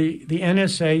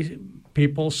NSA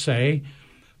people say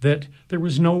that there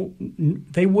was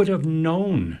they would have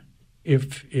known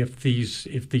if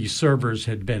these servers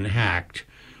had been hacked,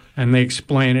 and they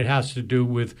explain it has to do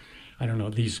with,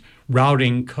 these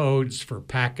routing codes for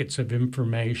packets of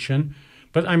information.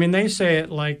 But I mean, they say it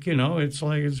like, it's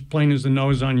like as plain as the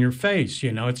nose on your face.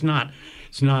 It's not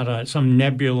some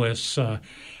nebulous,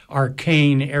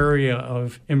 arcane area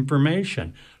of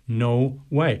information. No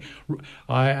way.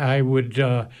 I would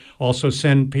also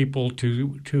send people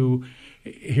to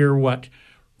hear what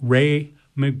Ray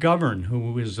McGovern,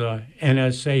 who is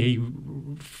NSA, he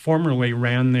formerly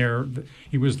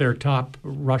he was their top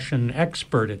Russian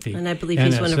expert at the NSA. And I believe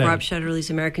he's one of Rob Shetterly's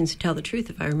Americans Who Tell the Truth,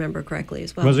 if I remember correctly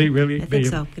as well. Was he really? I think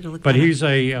so. But he's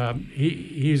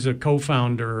a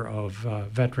co-founder of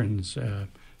Veterans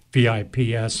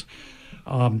VIPS,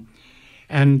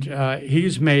 and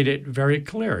he's made it very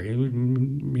clear.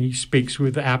 He speaks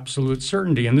with absolute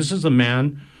certainty, and this is a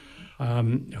man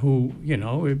who,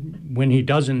 when he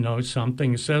doesn't know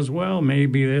something, says, well,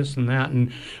 maybe this and that,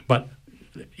 but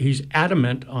he's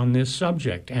adamant on this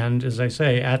subject. And as I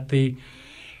say, at the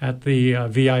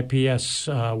VIPS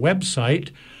website,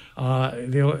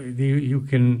 you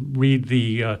can read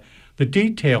the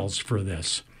details for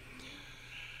this.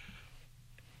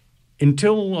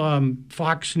 Until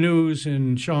Fox News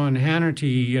and Sean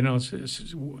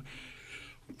Hannity,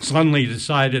 suddenly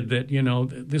decided that,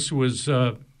 this was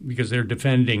because they're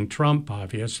defending Trump,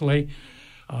 obviously.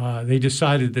 They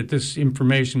decided that this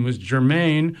information was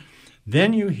germane.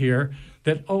 Then you hear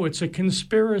that, it's a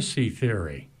conspiracy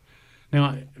theory.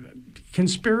 Now,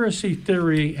 conspiracy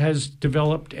theory has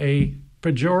developed a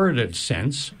pejorative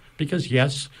sense because,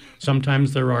 yes,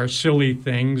 sometimes there are silly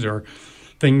things or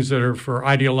things that are for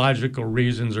ideological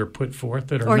reasons are put forth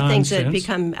that are nonsense. Or things that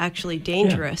become actually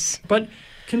dangerous. Yeah. But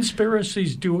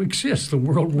conspiracies do exist. The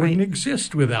world wouldn't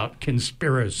exist without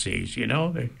conspiracies,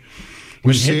 When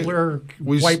Hitler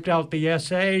wiped out the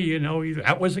SA,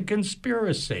 that was a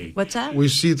conspiracy. What's that? We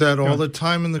see that all the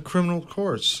time in the criminal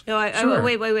courts. No, Sure.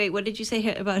 Wait. What did you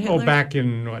say about Hitler? Oh, back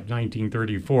in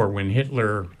 1934, when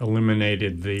Hitler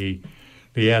eliminated the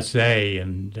SA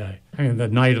and the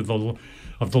night of the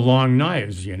long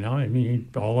knives,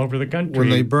 all over the country. When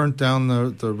they burnt down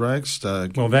the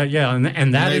Reichstag. Well,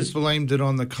 and they blamed it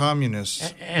on the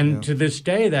communists. And to this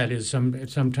day, that is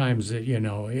sometimes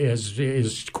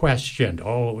is questioned.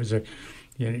 Oh, it was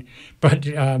but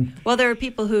well, there are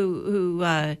people who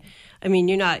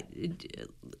you're not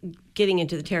getting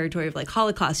into the territory of like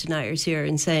Holocaust deniers here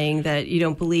and saying that you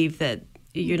don't believe that.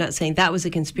 You're not saying that was a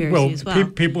conspiracy as well.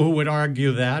 People who would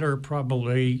argue that are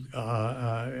probably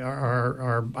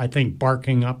are I think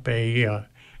barking up an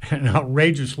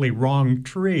outrageously wrong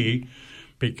tree,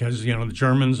 because the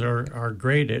Germans are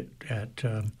great at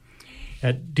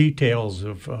details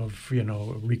of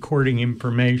recording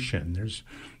information. There's,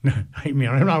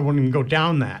 I wouldn't go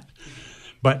down that,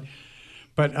 but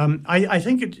I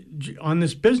think on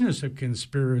this business of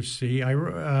conspiracy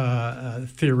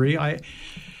theory,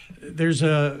 there's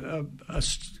a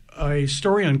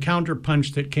story on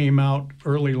Counterpunch that came out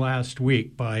early last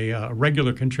week by a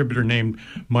regular contributor named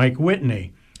Mike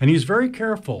Whitney, and he's very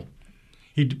careful.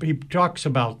 He talks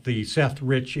about the Seth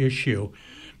Rich issue,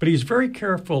 but he's very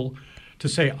careful to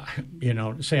say,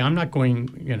 I'm not going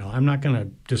to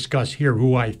discuss here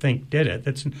who I think did it.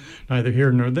 That's neither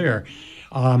here nor there.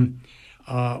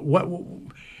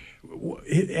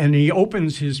 and he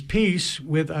opens his piece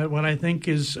with what I think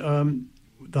is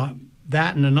that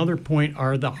and another point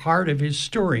are the heart of his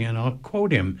story, and I'll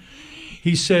quote him.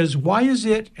 He says, "Why is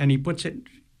it," and he puts it,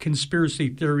 conspiracy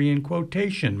theory in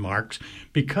quotation marks,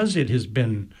 because it has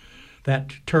been,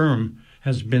 that term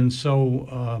has been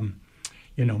so,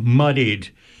 muddied.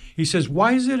 He says,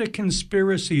 "Why is it a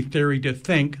conspiracy theory to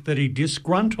think that a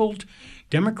disgruntled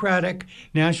Democratic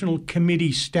National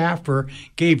Committee staffer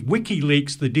gave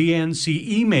WikiLeaks the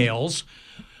DNC emails,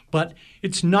 but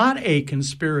it's not a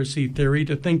conspiracy theory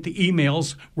to think the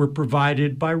emails were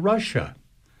provided by Russia?"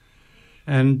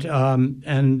 And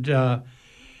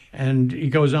he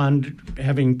goes on,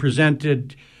 having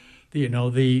presented, the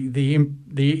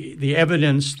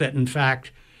evidence that in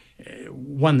fact,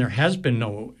 one, there has been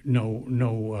no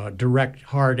direct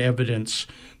hard evidence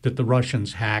that the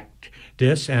Russians hacked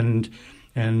this, and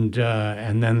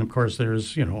then of course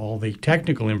there's all the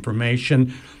technical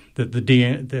information that the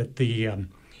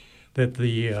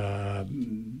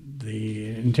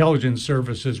intelligence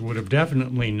services would have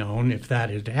definitely known if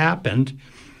that had happened.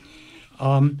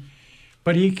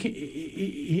 But then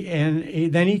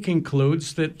he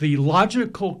concludes that the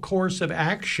logical course of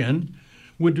action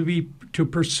would be to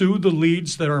pursue the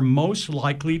leads that are most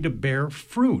likely to bear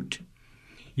fruit.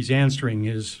 He's answering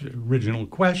his original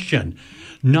question,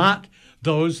 not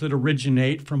those that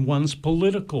originate from one's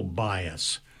political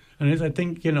bias. And I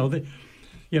think,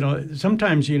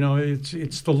 sometimes,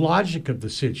 it's the logic of the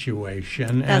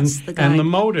situation and the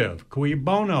motive. Cui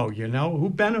bono, who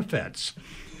benefits.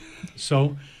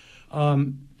 So,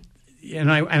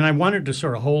 and I wanted to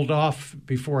sort of hold off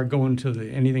before I go into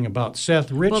anything about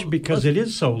Seth Rich, because it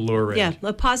is so lurid. Yeah,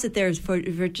 let's pause it there for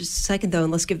just a second, though,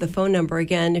 and let's give the phone number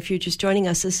again. If you're just joining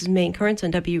us, this is Maine Currents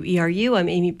on WERU. I'm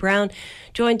Amy Brown,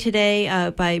 joined today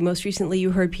by, most recently, you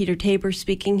heard Peter Tabor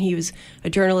speaking. He was a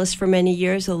journalist for many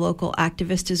years, a local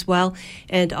activist as well.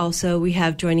 And also we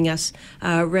have joining us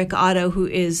Rick Otto, who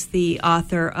is the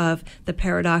author of The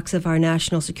Paradox of Our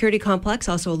National Security Complex,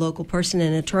 also a local person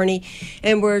and attorney.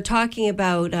 And we're talking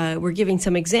about, we're giving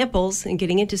some examples and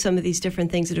getting into some of these different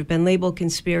things that have been labeled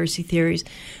conspiracy theories.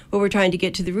 What we're trying to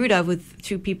get to the root of with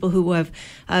two people who have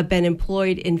been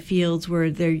employed in fields where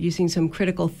they're using some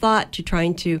critical thought to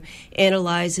trying to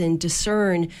analyze and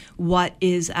discern what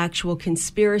is actual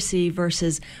conspiracy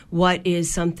versus what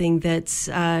is something that's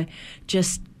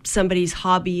just somebody's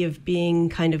hobby of being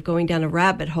kind of going down a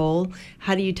rabbit hole.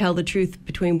 How do you tell the truth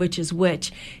between which is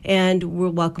which? And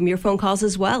we'll welcome your phone calls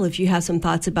as well if you have some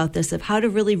thoughts about this, of how to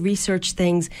really research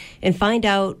things and find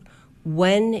out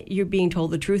when you're being told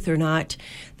the truth or not.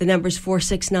 The number's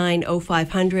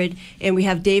 469-0500. And we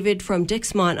have David from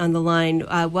Dixmont on the line.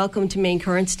 Welcome to Maine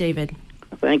Currents, David.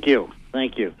 Thank you.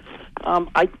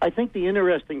 I think the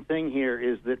interesting thing here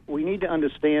is that we need to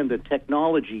understand that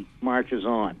technology marches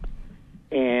on.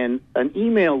 And an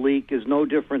email leak is no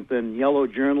different than yellow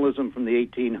journalism from the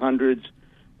 1800s,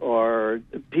 or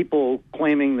people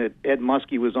claiming that Ed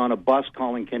Muskie was on a bus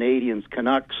calling Canadians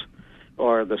Canucks,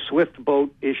 or the Swift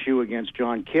boat issue against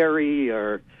John Kerry,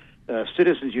 or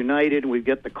Citizens United. We've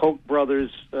got the Koch brothers.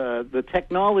 The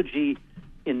technology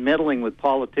in meddling with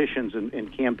politicians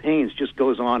and campaigns just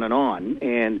goes on.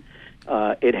 And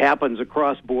it happens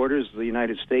across borders. The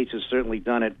United States has certainly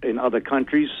done it in other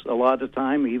countries a lot of the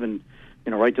time, even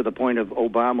right to the point of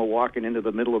Obama walking into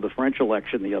the middle of the French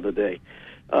election the other day.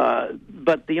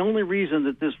 But the only reason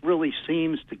that this really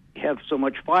seems to have so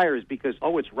much fire is because,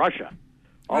 it's Russia.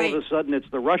 All of a sudden, it's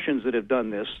the Russians that have done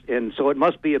this, and so it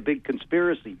must be a big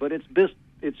conspiracy. But it's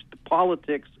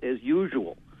politics as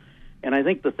usual. And I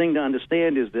think the thing to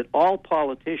understand is that all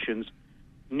politicians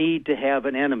need to have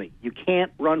an enemy. You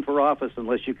can't run for office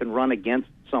unless you can run against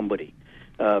somebody.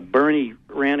 Bernie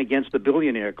ran against the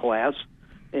billionaire class,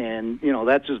 and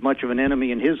that's as much of an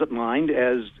enemy in his mind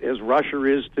as Russia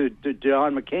is to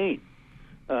John McCain.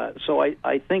 So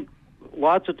I think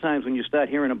lots of times when you start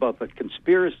hearing about the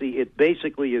conspiracy, it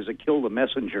basically is a kill the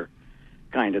messenger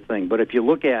kind of thing. But if you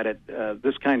look at it,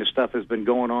 this kind of stuff has been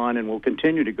going on and will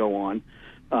continue to go on.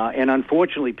 And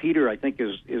unfortunately, Peter, I think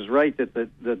is right that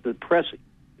the press,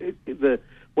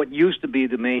 what used to be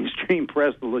the mainstream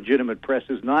press, the legitimate press,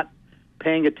 is not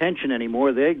paying attention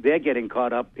anymore. They're getting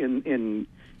caught up in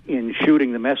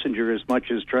shooting the messenger as much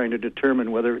as trying to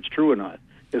determine whether it's true or not.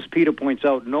 As Peter points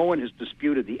out, no one has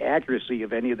disputed the accuracy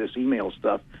of any of this email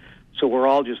stuff, so we're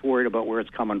all just worried about where it's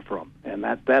coming from, and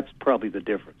that's probably the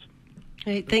difference.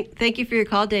 Hey, thank you for your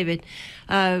call, David.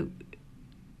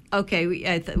 Okay,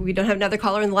 we don't have another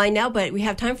caller on the line now, but we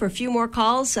have time for a few more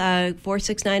calls,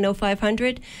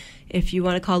 469-0500. If you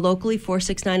want to call locally,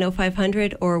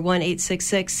 469-0500 or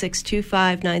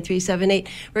 1-866-625-9378.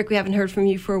 Rick, we haven't heard from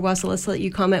you for a while, so let's let you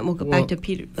comment, and we'll go back to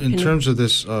Peter. In terms of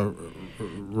this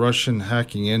Russian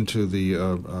hacking into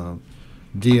the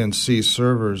DNC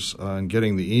servers and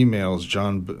getting the emails,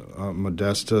 John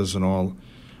Modesta's and all,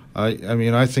 I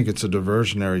mean, I think it's a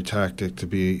diversionary tactic, to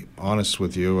be honest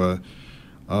with you,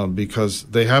 because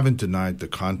they haven't denied the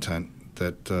content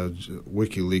that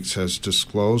WikiLeaks has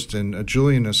disclosed. And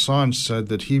Julian Assange said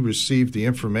that he received the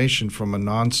information from a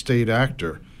non-state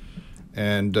actor,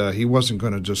 and he wasn't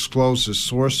going to disclose his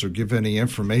source or give any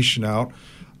information out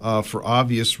for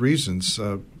obvious reasons.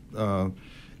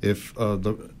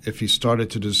 If he started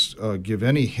to just give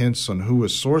any hints on who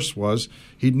his source was,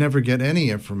 he'd never get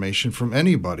any information from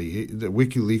anybody. The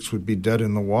WikiLeaks would be dead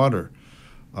in the water.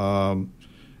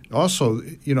 Also,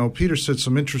 Peter said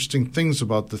some interesting things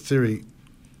about the theory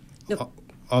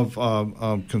of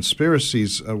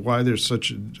conspiracies, why there's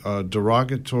such a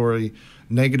derogatory,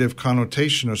 negative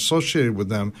connotation associated with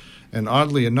them. And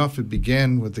oddly enough, it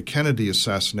began with the Kennedy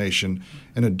assassination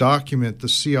in a document the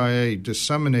CIA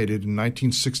disseminated in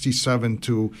 1967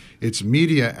 to its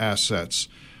media assets.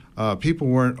 People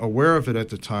weren't aware of it at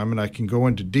the time, and I can go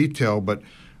into detail, but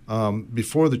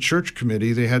before the Church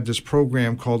Committee, they had this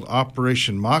program called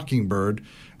Operation Mockingbird,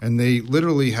 and they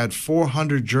literally had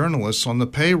 400 journalists on the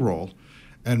payroll.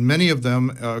 And many of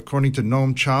them, according to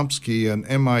Noam Chomsky, an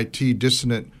MIT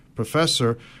dissident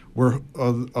professor, were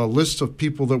a list of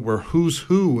people that were who's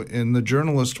who in the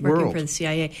journalist world. Working for the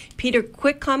CIA. Peter,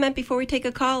 quick comment before we take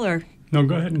a call? Or no,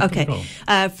 go ahead. Okay.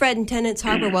 Fred in Tennant's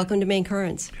Harbor, welcome to Maine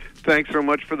Currents. Thanks so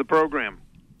much for the program.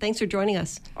 Thanks for joining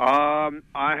us. I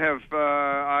have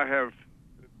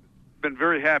been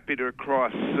very happy to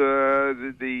cross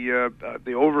the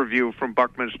overview from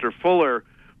Buckminster Fuller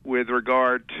with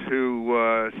regard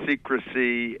to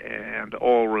secrecy and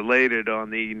all related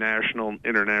on the national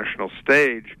international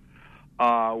stage,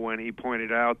 when he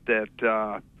pointed out that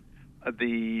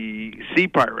the sea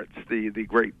pirates, the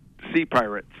great sea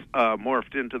pirates,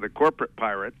 morphed into the corporate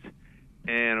pirates.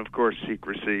 And, of course,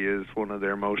 secrecy is one of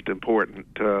their most important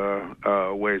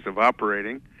ways of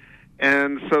operating.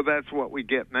 And so that's what we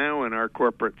get now in our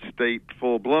corporate state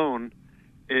full-blown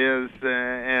is,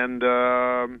 and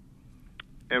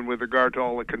with regard to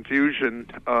all the confusion,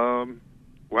 I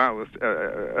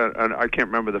can't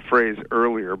remember the phrase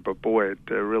earlier, but, boy, it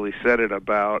really said it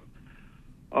about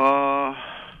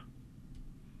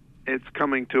it's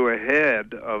coming to a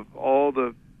head of all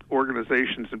the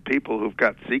organizations and people who've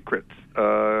got secrets.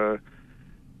 They're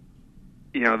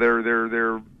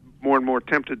more and more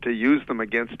tempted to use them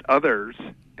against others,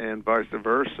 and vice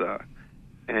versa.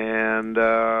 And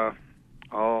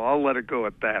I'll let it go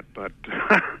at that. But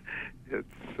it's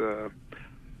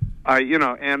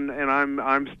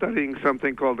I'm studying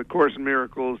something called the Course in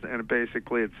Miracles, and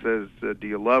basically it says, do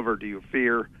you love or do you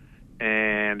fear?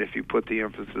 And if you put the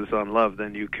emphasis on love,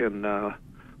 then you can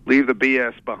leave the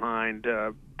BS behind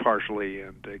partially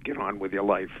and get on with your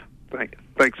life.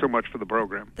 Thanks so much for the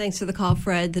program. Thanks for the call,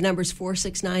 Fred. The number's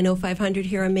 469-0500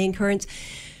 here on Maine Currents.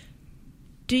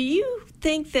 Do you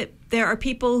think that there are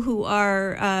people who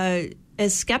are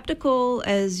as skeptical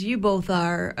as you both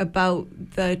are about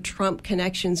the Trump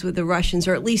connections with the Russians,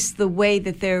 or at least the way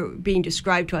that they're being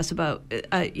described to us about,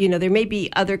 there may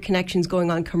be other connections going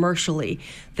on commercially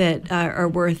that are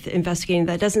worth investigating.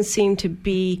 That doesn't seem to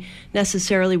be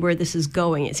necessarily where this is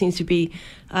going. It seems to be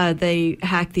they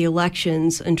hacked the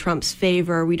elections in Trump's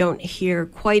favor. We don't hear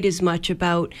quite as much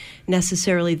about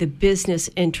necessarily the business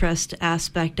interest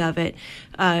aspect of it.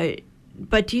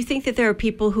 But do you think that there are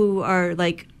people who are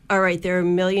like, all right, there are a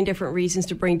million different reasons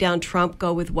to bring down Trump,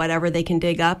 go with whatever they can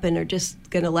dig up, and are just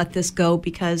going to let this go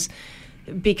because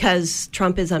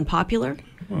Trump is unpopular?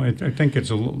 Well, I think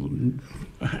it's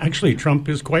actually, Trump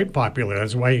is quite popular.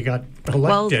 That's why he got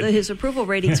elected. Well, his approval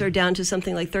ratings are down to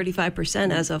something like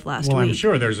 35% as of last week. Well, I'm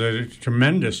sure there's a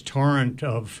tremendous torrent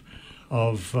of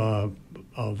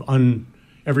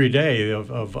every day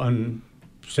of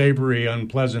unsavory,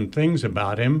 unpleasant things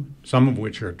about him, some of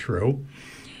which are true.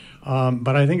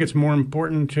 But I think it's more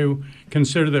important to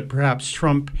consider that perhaps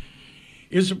Trump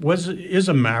is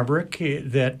a maverick,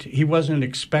 that he wasn't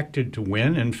expected to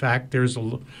win. In fact, there's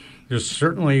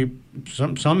certainly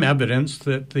some evidence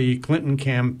that the Clinton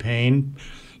campaign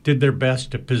did their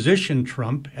best to position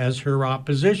Trump as her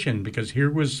opposition, because here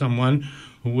was someone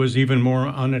who was even more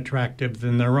unattractive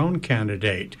than their own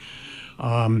candidate.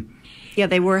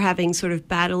 They were having sort of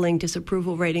battling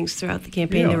disapproval ratings throughout the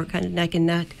campaign. They were kind of neck and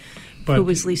neck. Who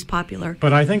was least popular?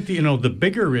 But I think the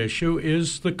bigger issue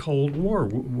is the Cold War.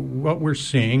 What we're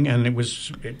seeing, and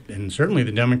certainly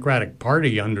the Democratic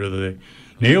Party under the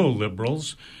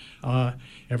neoliberals,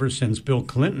 ever since Bill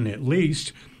Clinton at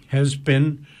least, has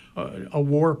been a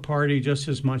war party just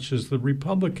as much as the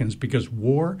Republicans, because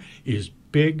war is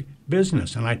big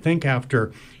business. And I think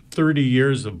after 30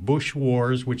 years of Bush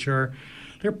wars,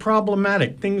 they're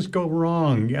problematic. Things go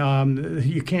wrong.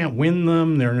 You can't win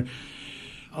them.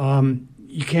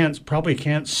 You probably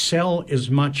can't sell as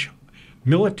much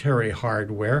military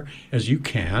hardware as you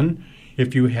can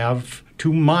if you have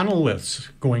two monoliths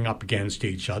going up against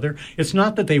each other. It's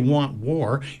not that they want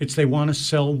war, it's they want to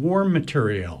sell war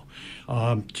material.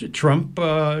 Trump,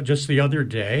 just the other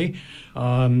day,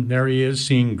 there he is,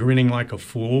 grinning like a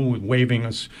fool, waving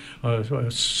a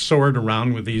sword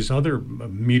around with these other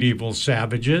medieval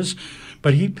savages.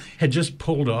 But he had just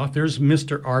pulled off, there's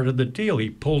Mr. Art of the Deal,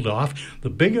 he pulled off the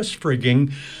biggest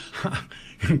frigging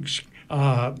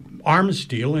arms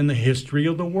deal in the history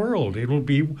of the world. It'll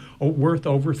be worth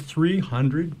over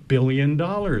 $300 billion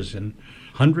and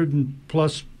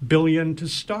 $100+ billion to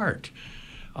start.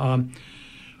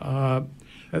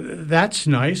 That's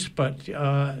nice, but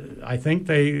I think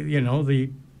the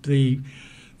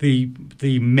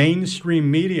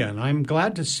mainstream media, and I'm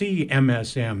glad to see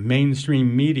MSM,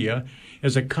 mainstream media,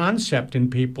 as a concept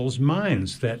in people's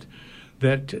minds, that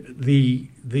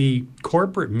the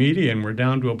corporate media, and we're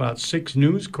down to about 6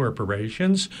 news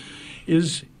corporations,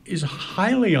 is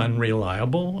highly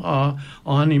unreliable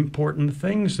on important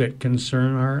things that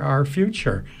concern our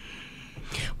future.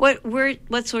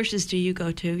 What sources do you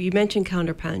go to? You mentioned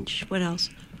Counterpunch. What else?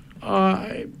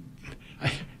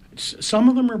 Some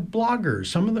of them are bloggers.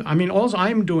 Some of them, all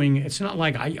I'm doing, it's not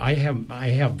like I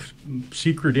have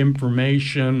secret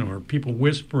information or people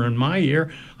whisper in my ear.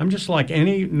 I'm just like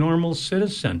any normal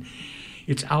citizen.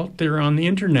 It's out there on the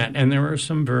internet, and there are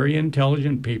some very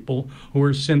intelligent people who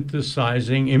are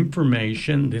synthesizing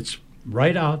information that's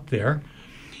right out there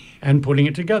and putting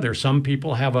it together. Some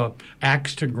people have a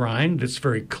axe to grind that's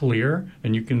very clear,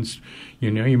 and you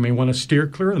may want to steer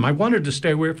clear of them. I wanted to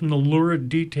stay away from the lurid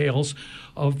details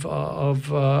of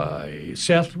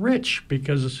Seth Rich,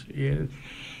 because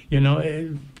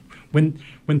when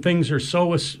things are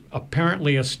so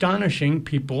apparently astonishing,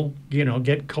 people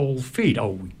get cold feet.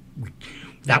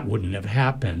 That wouldn't have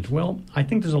happened. Well, I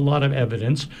think there's a lot of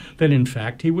evidence that in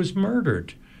fact he was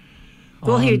murdered.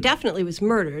 Well, he definitely was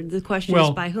murdered. The question is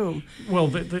by whom?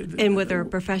 Well, and whether a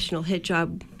professional hit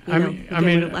job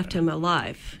left him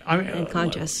alive and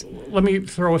conscious. Let me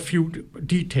throw a few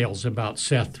details about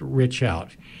Seth Rich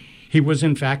out. He was,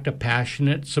 in fact, a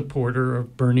passionate supporter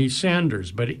of Bernie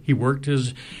Sanders, but he worked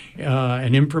as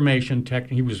an information tech.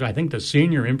 He was, I think, the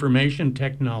senior information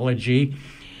technology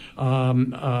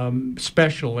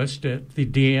specialist at the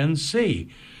DNC,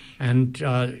 and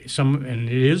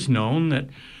it is known that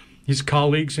his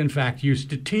colleagues, in fact, used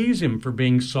to tease him for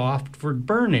being soft for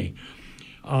Bernie.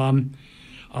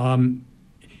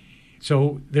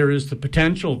 So there is the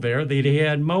potential there that he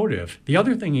had motive. The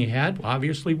other thing he had,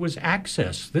 obviously, was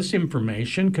access. This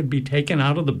information could be taken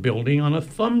out of the building on a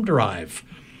thumb drive.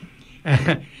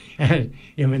 And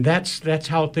that's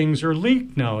how things are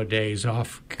leaked nowadays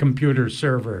off computer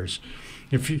servers.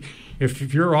 If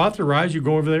you're authorized, you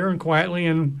go over there and quietly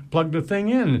and plug the thing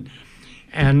in.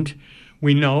 And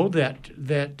we know that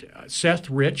Seth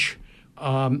Rich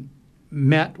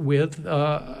met with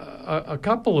a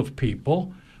couple of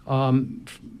people,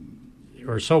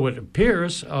 or so it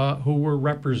appears, who were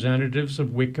representatives of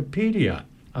Wikipedia.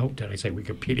 Oh, did I say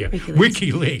Wikipedia?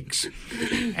 WikiLeaks.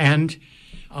 And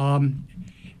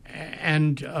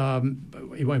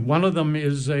one of them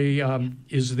is a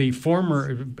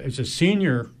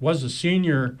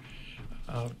senior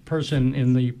person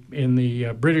in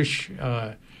the British.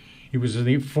 He was in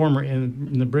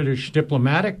the British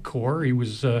diplomatic corps. He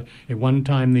was at one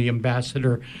time the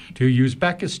ambassador to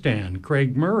Uzbekistan,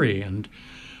 Craig Murray, and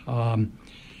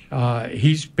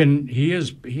he's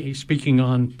speaking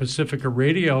on Pacifica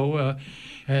Radio.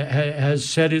 Has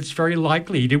said it's very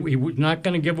likely he was not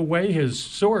going to give away his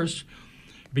source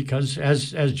because,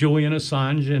 as Julian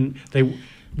Assange and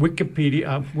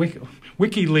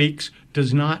WikiLeaks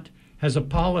has a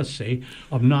policy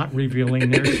of not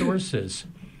revealing their sources.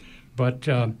 But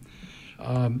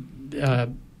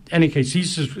any case,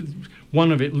 he's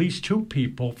one of at least 2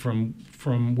 people from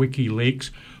WikiLeaks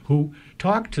who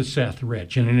talked to Seth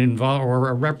Rich or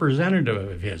a representative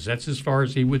of his. That's as far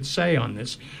as he would say on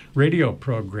this radio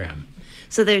program.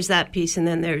 So there's that piece, and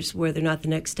then there's whether or not the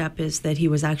next step is that he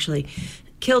was actually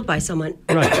killed by someone.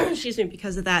 Right. Excuse me,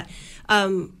 because of that.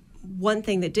 One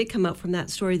thing that did come out from that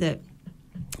story that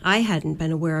I hadn't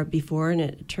been aware of before, and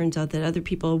it turns out that other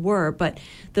people were, but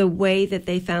the way that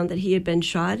they found that he had been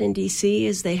shot in D.C.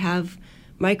 is they have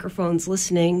microphones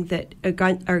listening that are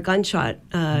gunshot.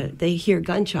 They hear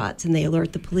gunshots and they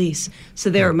alert the police. So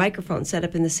there are microphones set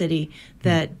up in the city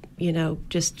that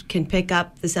just can pick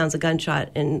up the sounds of gunshot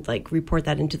and report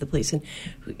that into the police. And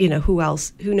who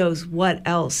knows what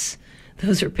else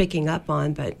those are picking up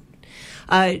on. But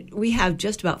we have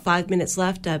just about 5 minutes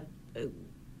left.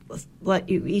 Let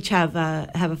you each have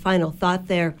a final thought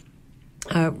there.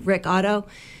 Rick Otto,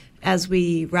 as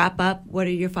we wrap up, what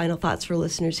are your final thoughts for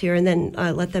listeners here? And then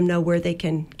let them know where they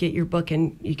can get your book,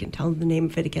 and you can tell them the name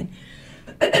of it again.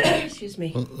 Excuse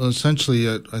me. Well, essentially,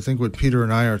 I think what Peter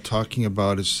and I are talking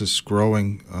about is this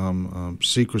growing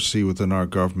secrecy within our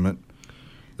government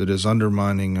that is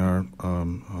undermining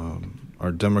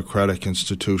our democratic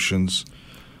institutions.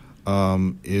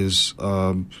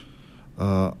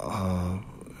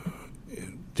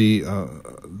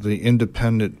 The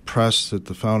independent press that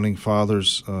the Founding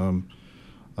Fathers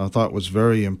thought was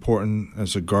very important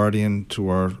as a guardian to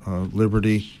our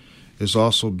liberty is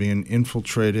also being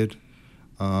infiltrated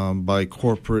by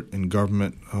corporate and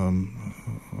government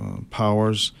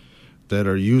powers that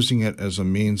are using it as a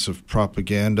means of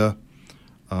propaganda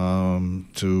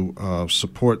to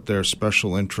support their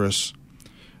special interests.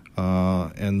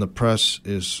 And the press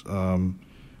is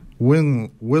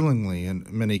willingly, in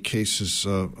many cases,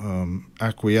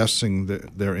 acquiescing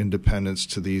their independence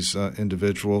to these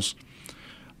individuals.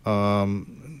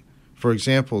 For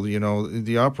example,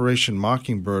 the Operation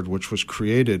Mockingbird, which was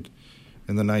created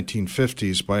in the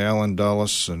 1950s by Allen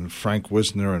Dulles and Frank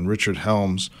Wisner and Richard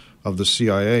Helms of the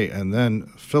CIA, and then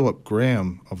Philip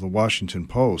Graham of the Washington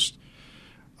Post,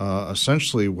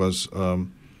 essentially was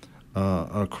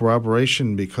a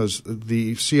corroboration, because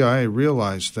the CIA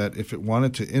realized that if it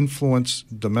wanted to influence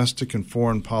domestic and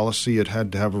foreign policy, it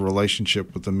had to have a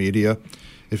relationship with the media.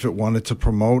 If it wanted to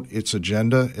promote its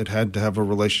agenda, it had to have a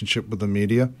relationship with the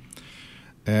media.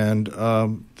 And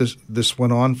this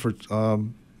went on for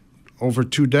over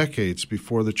 2 decades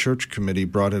before the Church Committee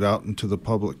brought it out into the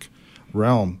public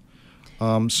realm.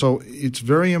 So it's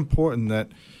very important that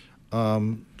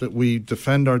we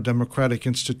defend our democratic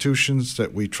institutions,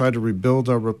 that we try to rebuild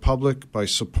our republic by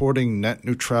supporting net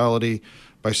neutrality,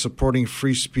 by supporting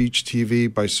free speech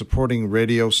TV, by supporting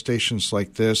radio stations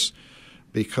like this,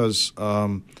 because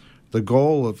the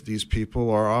goal of these people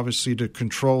are obviously to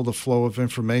control the flow of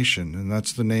information, and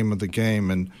that's the name of the game.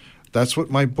 And that's what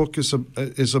my book is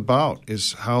about,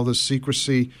 is how the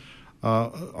secrecy,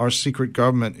 our secret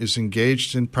government is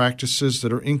engaged in practices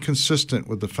that are inconsistent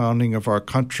with the founding of our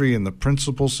country and the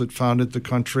principles that founded the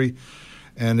country,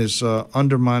 and is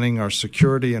undermining our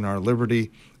security and our liberty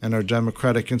and our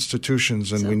democratic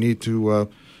institutions. And we need to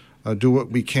do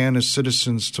what we can as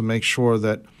citizens to make sure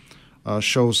that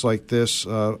shows like this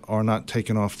are not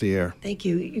taken off the air. Thank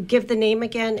you. You give the name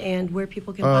again and where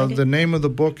people can find it? The name of the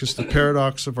book is The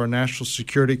Paradox of Our National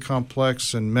Security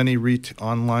Complex, and many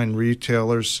online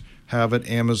retailers have it: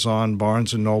 Amazon,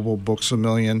 Barnes & Noble, Books A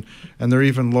Million, and there are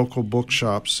even local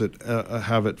bookshops that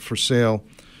have it for sale.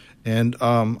 And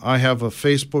I have a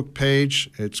Facebook page.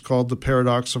 It's called The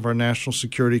Paradox of Our National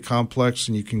Security Complex,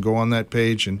 and you can go on that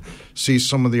page and see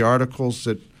some of the articles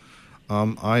that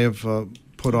I have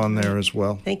put on there as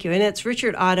well. Thank you. And it's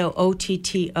Richard Otto,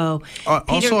 OTTO.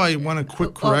 Also, I want a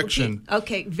quick correction.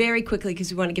 Okay, very quickly,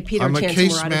 because we want to give Peter a chance. I'm a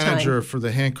case manager for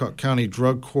the Hancock County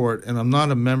Drug Court, and I'm not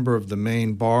a member of the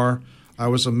Maine Bar. I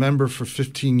was a member for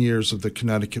 15 years of the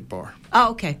Connecticut Bar.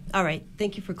 Oh, okay. All right.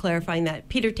 Thank you for clarifying that.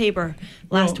 Peter Tabor,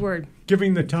 last word.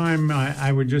 Given the time,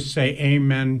 I would just say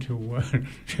amen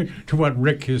to what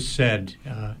Rick has said.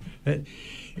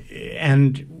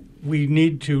 And we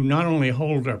need to not only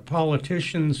hold our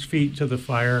politicians' feet to the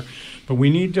fire, but we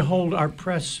need to hold our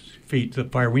press feet to the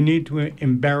fire. We need to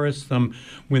embarrass them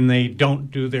when they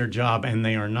don't do their job, and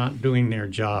they are not doing their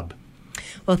job.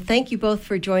 Well, thank you both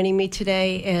for joining me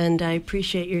today, and I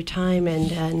appreciate your time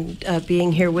and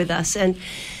being here with us. And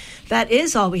that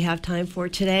is all we have time for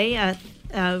today.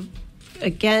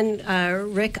 Again,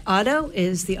 Rick Otto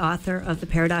is the author of The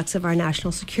Paradox of Our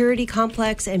National Security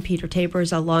Complex, and Peter Tabor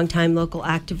is a longtime local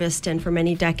activist and for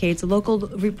many decades a local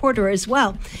reporter as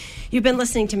well. You've been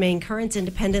listening to Maine Currents,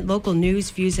 independent local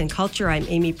news, views, and culture. I'm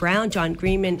Amy Brown. John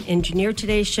Greenman engineered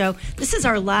today's show. This is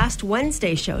our last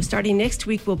Wednesday show. Starting next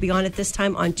week, we'll be on at this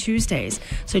time on Tuesdays.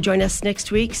 So join us next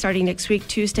week, starting next week,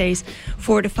 Tuesdays,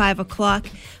 4 to 5 o'clock.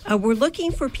 We're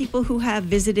looking for people who have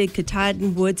visited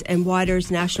Katahdin Woods and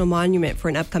Waters National Monument for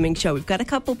an upcoming show. We've got a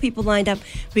couple people lined up.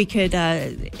 We could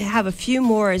have a few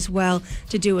more as well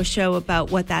to do a show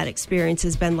about what that experience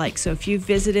has been like. So if you've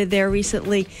visited there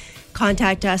recently,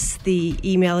 contact us. The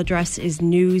email address is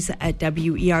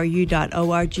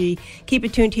news@weru.org. Keep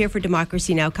it tuned here for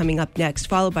Democracy Now! Coming up next,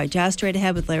 followed by Jazz Straight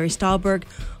Ahead with Larry Stahlberg,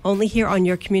 only here on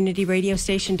your community radio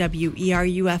station,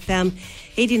 WERU-FM,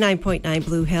 89.9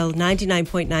 Blue Hill,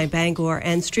 99.9 Bangor,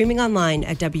 and streaming online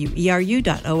at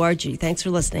weru.org. Thanks for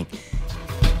listening.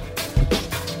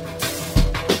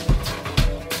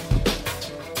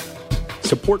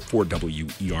 Support for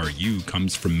WERU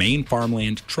comes from Maine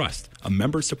Farmland Trust, a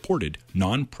member-supported,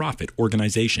 non-profit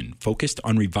organization focused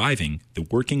on reviving the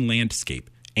working landscape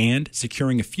and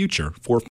securing a future for